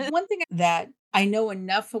 One thing that I know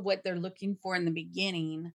enough of what they're looking for in the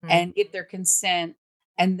beginning Mm. and get their consent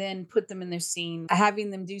and then put them in their scene,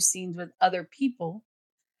 having them do scenes with other people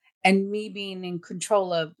and me being in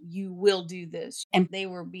control of you will do this. And they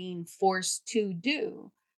were being forced to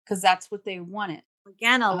do because that's what they wanted.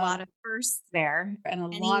 Again, a lot Um, of firsts there. and a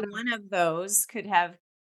Any lot of one of those could have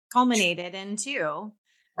culminated into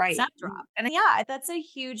right. sub drop. And yeah, that's a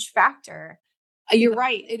huge factor. You're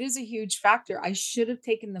right. It is a huge factor. I should have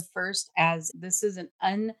taken the first as this is an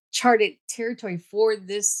uncharted territory for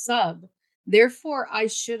this sub. Therefore, I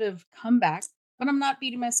should have come back, but I'm not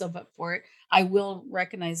beating myself up for it. I will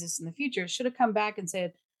recognize this in the future. Should have come back and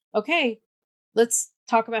said, okay, let's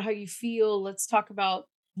talk about how you feel. Let's talk about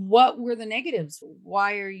what were the negatives.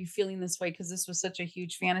 Why are you feeling this way? Because this was such a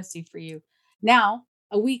huge fantasy for you. Now,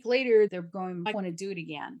 a week later, they're going, I want to do it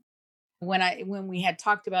again when we had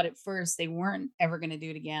talked about it first, they weren't ever going to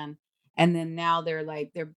do it again. And then now they're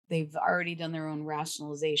like they've already done their own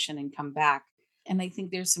rationalization and come back. And I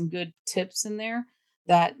think there's some good tips in there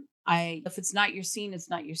that I if it's not your scene,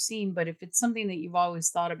 it's not your scene. But if it's something that you've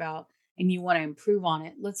always thought about and you want to improve on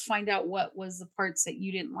it, let's find out what was the parts that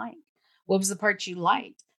you didn't like. What was the parts you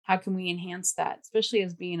liked? How can we enhance that? Especially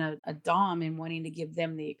as being a Dom and wanting to give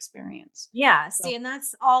them the experience. Yeah. So See, and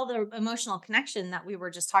that's all the emotional connection that we were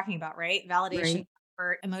just talking about, right? Validation right.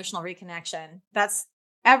 for emotional reconnection. That's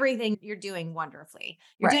everything you're doing wonderfully.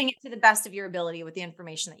 You're Right. doing it to the best of your ability with the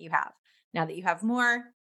information that you have. Now that you have more,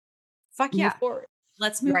 fuck Move yeah, forward.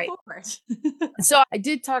 let's move Right. forward. So I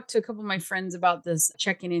did talk to a couple of my friends about this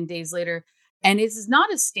checking in days later, and it's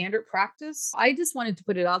not a standard practice. I just wanted to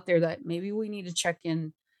put it out there that maybe we need to check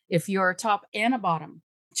in if you're a top and a bottom,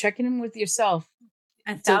 checking in with yourself.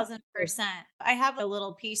 A To 1000%. I have a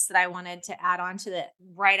little piece that I wanted to add on to the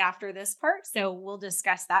right after this part. So we'll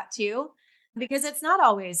discuss that too, because it's not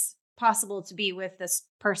always possible to be with this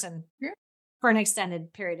person Yeah. for an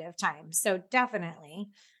extended period of time. So definitely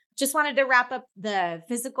just wanted to wrap up the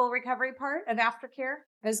physical recovery part of aftercare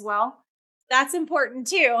as well. That's important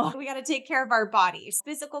too. We got to take care of our bodies.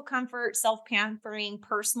 Physical comfort, self pampering,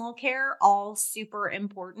 personal care, all super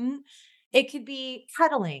important. It could be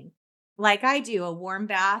cuddling, like I do, a warm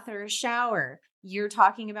bath or a shower. You're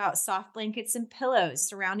talking about soft blankets and pillows,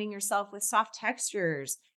 surrounding yourself with soft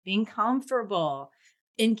textures, being comfortable,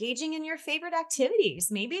 engaging in your favorite activities.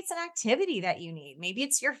 Maybe it's an activity that you need. Maybe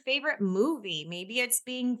it's your favorite movie. Maybe it's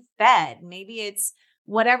being fed. Maybe it's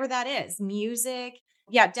whatever that is. Music.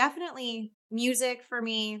 Yeah, definitely music for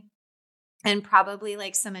me. And probably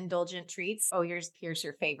like some indulgent treats. Oh, here's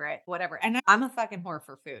your favorite, whatever. And I'm a fucking whore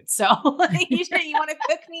for food. So you want to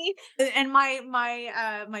cook me? And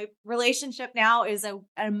my relationship now is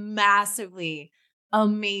a massively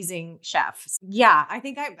amazing chefs. Yeah, I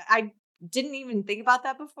think I didn't even think about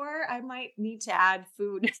that before. I might need to add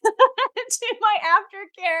food to my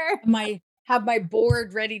aftercare. Have my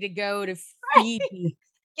board ready to go to feed me.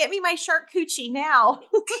 Get me my charcuterie now.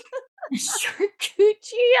 Charcuterie,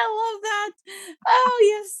 I love that. Oh,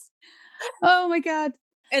 yes. Oh my God.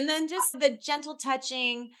 And then just the gentle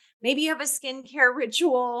touching. Maybe you have a skincare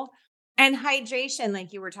ritual and hydration,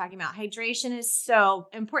 like you were talking about. Hydration is so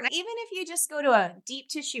important. Even if you just go to a deep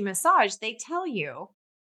tissue massage, they tell you,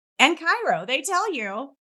 and Cairo, they tell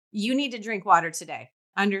you, you need to drink water today.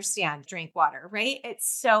 Understand, drink water, right?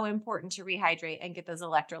 It's so important to rehydrate and get those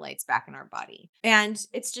electrolytes back in our body. And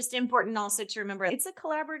it's just important also to remember it's a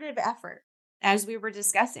collaborative effort, as we were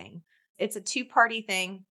discussing. It's a two-party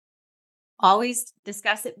thing. Always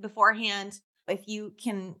discuss it beforehand. If you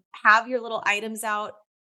can have your little items out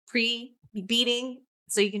pre-beating,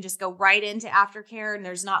 so you can just go right into aftercare and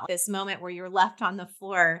there's not this moment where you're left on the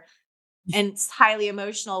floor and it's highly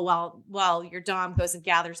emotional while your dom goes and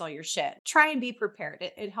gathers all your shit. Try and be prepared.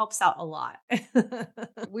 It helps out a lot.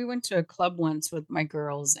 We went to a club once with my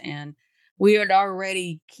girls, and we had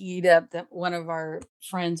already keyed up that one of our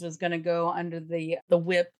friends was going to go under the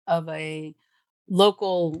whip of a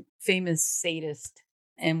local famous sadist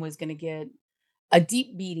and was going to get a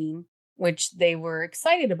deep beating, which they were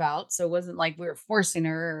excited about. So it wasn't like we were forcing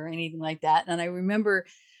her or anything like that. And I remember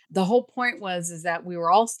the whole point is that we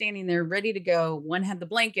were all standing there ready to go. One had the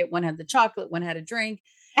blanket, one had the chocolate, one had a drink.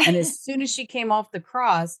 And as soon as she came off the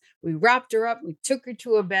cross, we wrapped her up, we took her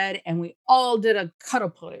to a bed, and we all did a cuddle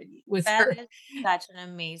party with her. That is such an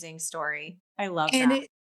amazing story. I love And that.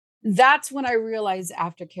 That's when I realized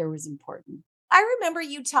aftercare was important. I remember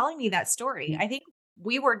you telling me that story. I think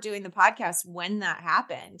we were doing the podcast when that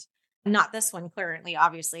happened. Not this one currently,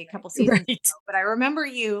 obviously, a couple seasons ago, but I remember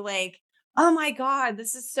you like, oh my God,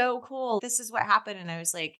 this is so cool. This is what happened. And I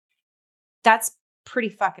was like, that's pretty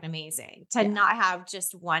fucking amazing to not have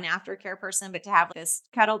just one aftercare person, but to have this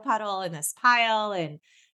cuddle puddle and this pile. And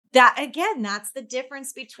that, again, that's the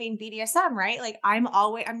difference between BDSM, right? Like I'm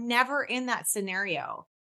never in that scenario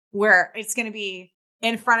where it's going to be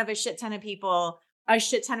in front of a shit ton of people. A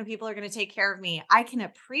shit ton of people are going to take care of me. I can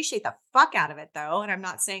appreciate the fuck out of it though. And I'm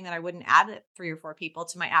not saying that I wouldn't add 3 or 4 people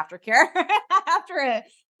to my aftercare after a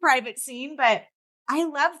private scene, but I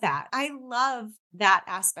love that. I love that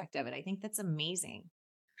aspect of it. I think that's amazing.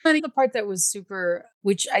 I think the part that was super,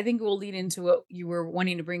 which I think will lead into what you were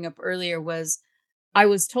wanting to bring up earlier, was I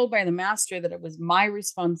was told by the master that it was my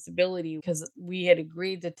responsibility because we had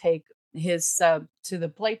agreed to take his sub to the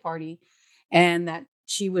play party and that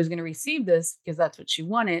she was going to receive this because that's what she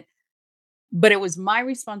wanted. But it was my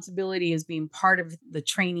responsibility as being part of the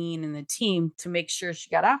training and the team to make sure she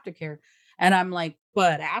got aftercare. And I'm like,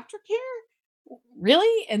 but aftercare?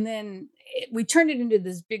 Really? And then we turned it into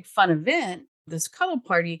this big fun event, this cuddle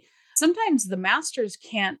party. Sometimes the masters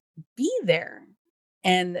can't be there.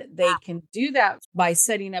 And they can do that by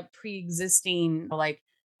setting up pre-existing like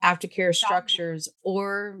aftercare structures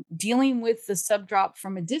or dealing with the sub drop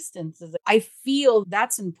from a distance. I feel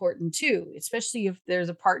that's important too, especially if there's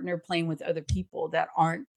a partner playing with other people that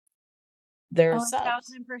aren't their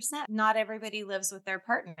subs. 1000%. Not everybody lives with their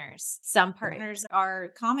partners. Some partners are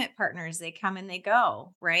comet partners. They come and they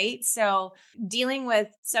go, right? So dealing with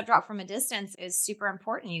sub drop from a distance is super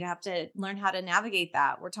important. You have to learn how to navigate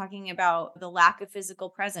that. We're talking about the lack of physical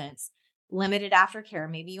presence, limited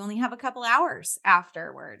aftercare. Maybe you only have a couple hours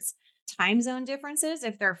afterwards. Time zone differences.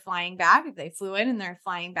 If they're flying back, if they flew in and they're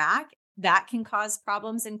flying back, that can cause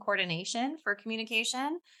problems in coordination for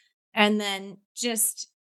communication. And then just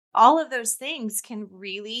all of those things can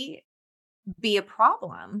really be a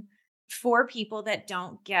problem for people that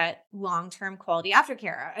don't get long-term quality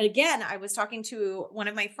aftercare. Again, I was talking to one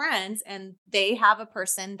of my friends and they have a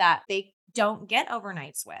person that they don't get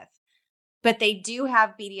overnights with, but they do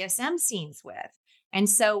have BDSM scenes with. And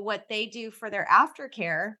so what they do for their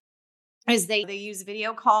aftercare is they use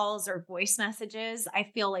video calls or voice messages.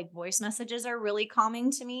 I feel like voice messages are really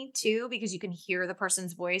calming to me too, because you can hear the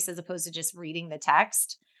person's voice as opposed to just reading the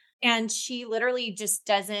text. And she literally just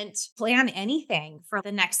doesn't plan anything for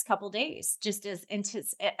the next couple days, just as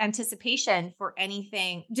anticipation for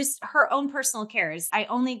anything, just her own personal cares. I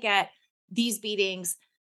only get these beatings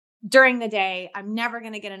during the day. I'm never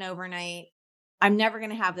going to get an overnight. I'm never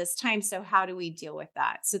going to have this time. So how do we deal with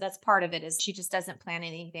that? So that's part of it, is she just doesn't plan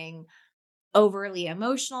anything overly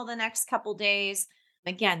emotional the next couple days.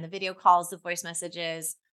 Again, the video calls, the voice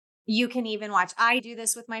messages. You can even watch, I do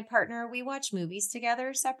this with my partner. We watch movies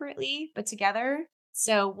together separately, but together.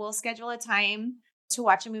 So we'll schedule a time to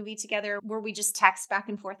watch a movie together where we just text back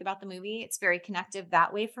and forth about the movie. It's very connective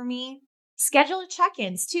that way for me. schedule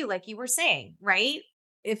check-ins too, like you were saying, right?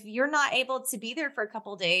 If you're not able to be there for a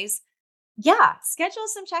couple days, yeah, schedule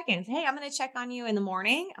some check-ins. Hey, I'm going to check on you in the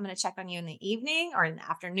morning. I'm going to check on you in the evening or in the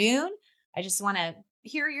afternoon. I just want to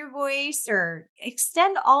hear your voice, or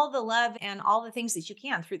extend all the love and all the things that you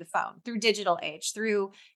can through the phone, through digital age,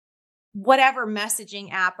 through whatever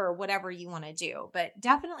messaging app or whatever you want to do. But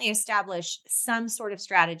definitely establish some sort of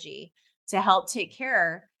strategy to help take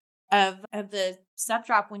care of the sub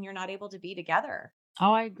drop when you're not able to be together.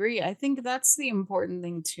 Oh, I agree. I think that's the important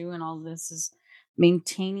thing too in all this is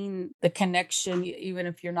maintaining the connection even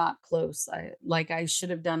if you're not close. I should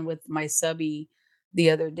have done with my subby the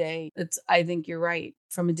other day. It's I think you're right.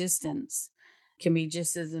 From a distance can be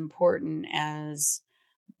just as important as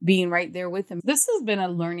being right there with him. This has been a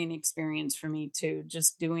learning experience for me too,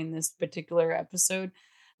 just doing this particular episode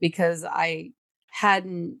because I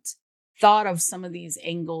hadn't thought of some of these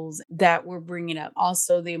angles that we're bringing up.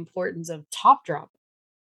 Also, the importance of top drop.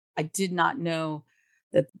 I did not know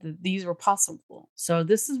that these were possible. So,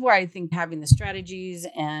 this is where I think having the strategies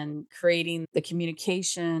and creating the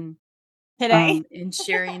communication Today, and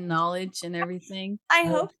sharing knowledge and everything. I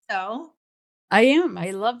hope so. I am.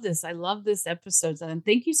 I love this. I love this episode. And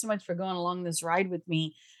thank you so much for going along this ride with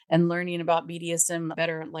me and learning about BDSM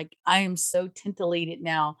better. Like, I am so tintillated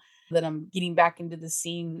now that I'm getting back into the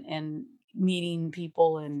scene and meeting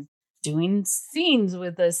people and doing scenes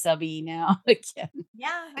with a subby now again.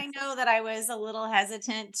 Yeah, I know that I was a little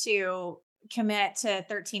hesitant to commit to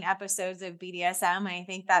 13 episodes of BDSM. I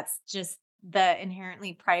think that's just the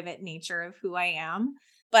inherently private nature of who I am.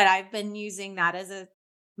 But I've been using that as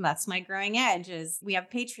that's my growing edge is we have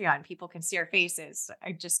Patreon. People can see our faces.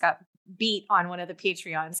 I just got beat on one of the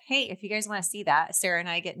Patreons. Hey, if you guys want to see that, Sarah and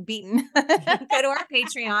I getting beaten, go to our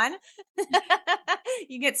Patreon.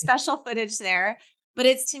 You get special footage there. But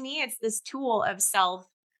it's to me, it's this tool of self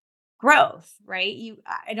growth, right?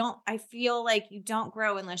 I feel like you don't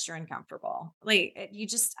grow unless you're uncomfortable. Like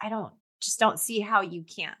I don't see how you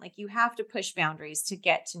can't. Like you have to push boundaries to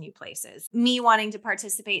get to new places. Me wanting to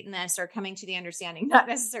participate in this or coming to the understanding, not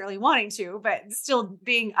necessarily wanting to, but still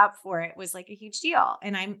being up for it was like a huge deal.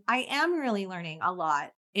 And I am really learning a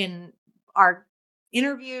lot in our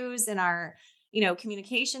interviews and our,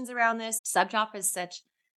 communications around this. Sub drop is such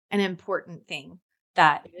an important thing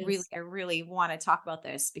that It really, is. I really want to talk about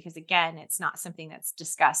this because again, it's not something that's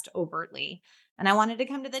discussed overtly. And I wanted to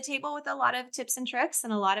come to the table with a lot of tips and tricks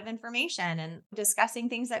and a lot of information and discussing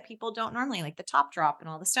things that people don't normally, like the top drop and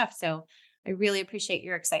all the stuff. So I really appreciate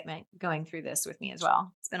your excitement going through this with me as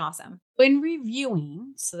well. It's been awesome. When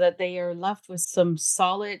reviewing, so that they are left with some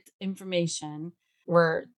solid information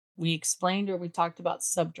where we explained or we talked about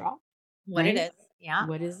sub drop, What it right? is. Yeah.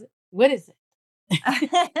 What is it? What is it?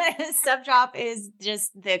 Sub drop is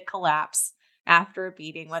just the collapse after a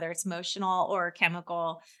beating, whether it's emotional or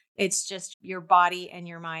chemical. It's just your body and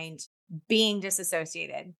your mind being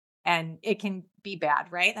disassociated. And it can be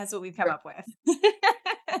bad, right? That's what we've come up with.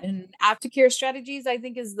 And aftercare strategies, I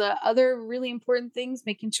think, is the other really important things,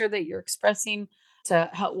 making sure that you're expressing to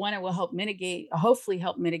help one, it will help mitigate, hopefully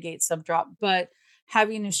help mitigate sub drop, but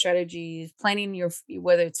having a strategy, planning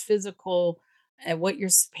whether it's physical and what your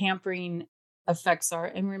pampering effects are.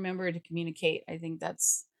 And remember to communicate. I think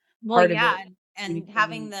that's Well, part of yeah. it. And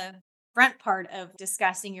having Communicating. the front part of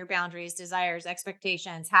discussing your boundaries, desires,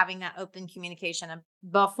 expectations, having that open communication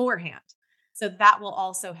beforehand. So that will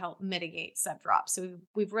also help mitigate sub drop. So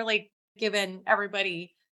we've really given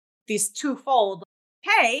everybody these twofold,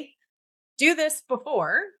 hey, do this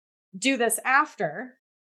before, do this after,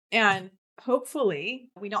 and hopefully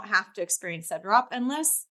we don't have to experience sub drop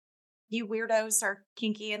unless you weirdos are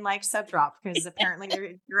kinky and like sub drop because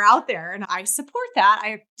apparently you're out there and I support that.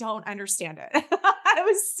 I don't understand it. It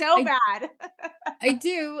was so I bad. I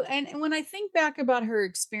do. And when I think back about her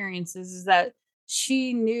experiences, is that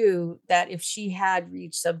she knew that if she had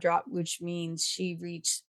reached sub drop, which means she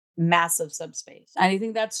reached massive subspace. And I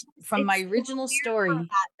think that's from my It's original clear for story.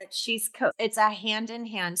 that she's it's a hand in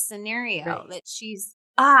hand scenario Right. that she's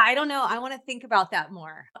I don't know. I want to think about that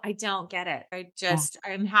more. I don't get it. Yeah.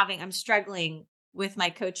 I'm struggling with my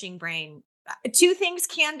coaching brain. Two things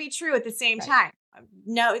can be true at the same Right. time.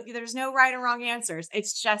 No, there's no right or wrong answers.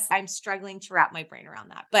 It's just I'm struggling to wrap my brain around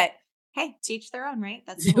that. But hey, teach their own, right?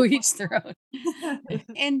 That's the To whole each their own. point.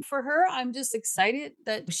 And for her, I'm just excited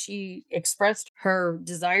that she expressed her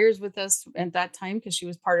desires with us at that time because she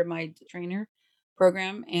was part of my trainer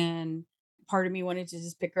program. And part of me wanted to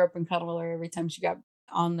just pick her up and cuddle her every time she got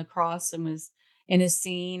on the cross and was in a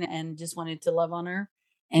scene and just wanted to love on her.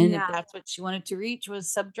 And if Yeah. that's what she wanted to reach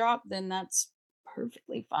was sub drop, then that's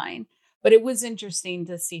perfectly fine. But it was interesting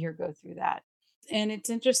to see her go through that. And it's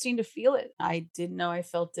interesting to feel it. I didn't know I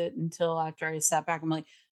felt it until after I sat back. I'm like,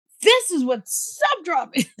 this is what sub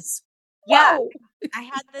drop is. Yeah. Whoa. I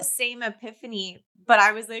had the same epiphany, but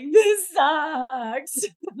I was like, this sucks.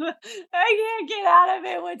 I can't get out of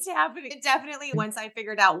it. What's happening? It definitely, once I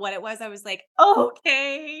figured out what it was, I was like,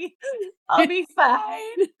 okay, I'll be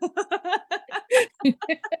fine.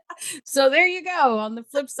 So there you go. On the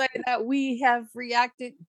flip side of that, we have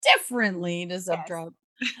reacted differently to sub drop.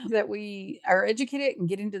 That we are educated and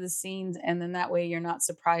get into the scenes. And then that way you're not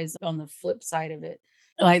surprised on the flip side of it.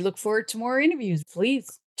 I look forward to more interviews.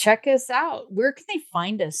 Please check us out. Where can they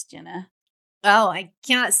find us, Jenna? Oh, I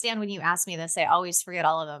cannot stand when you ask me this. I always forget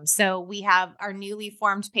all of them. So we have our newly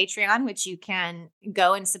formed Patreon, which you can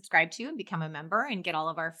go and subscribe to and become a member and get all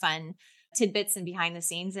of our fun tidbits and behind the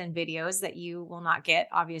scenes and videos that you will not get,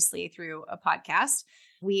 obviously, through a podcast.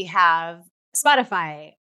 We have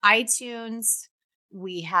Spotify, iTunes,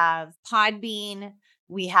 we have Podbean,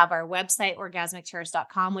 we have our website,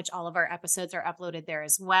 orgasmicterrorist.com, which all of our episodes are uploaded there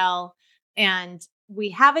as well. And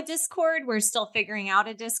we have a Discord. We're still figuring out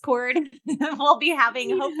a Discord. We'll be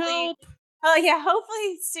having hopefully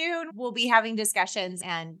soon we'll be having discussions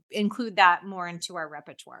and include that more into our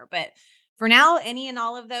repertoire. But for now, any and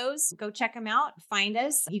all of those, go check them out. Find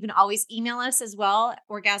us. You can always email us as well,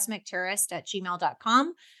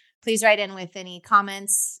 orgasmicterrorist@gmail.com. Please write in with any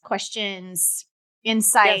comments, questions,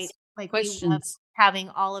 insight. Questions. We love having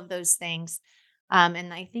all of those things.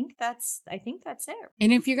 And I think that's it.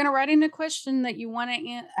 And if you're going to write in a question that you want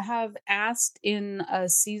to have asked in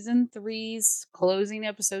season 3's closing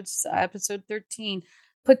episodes, episode 13,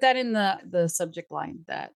 put that in the subject line,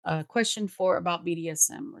 that question about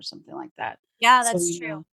BDSM or something like that. Yeah, that's true.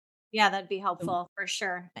 Know. Yeah, that'd be helpful for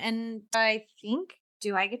sure. And I think,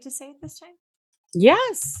 do I get to say it this time?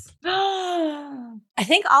 Yes. I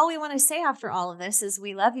think all we want to say after all of this is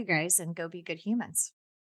we love you guys and go be good humans.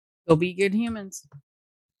 Go be good humans.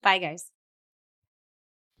 Bye, guys.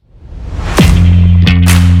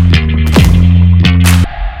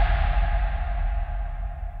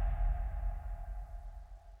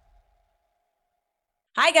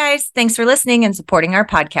 Hi, guys. Thanks for listening and supporting our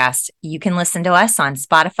podcast. You can listen to us on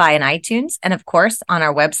Spotify and iTunes, and of course, on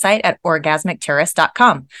our website at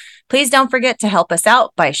orgasmicterrorist.com. Please don't forget to help us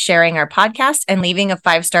out by sharing our podcast and leaving a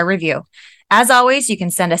 5-star review. As always, you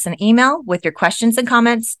can send us an email with your questions and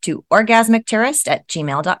comments to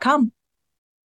orgasmicterrorist@gmail.com.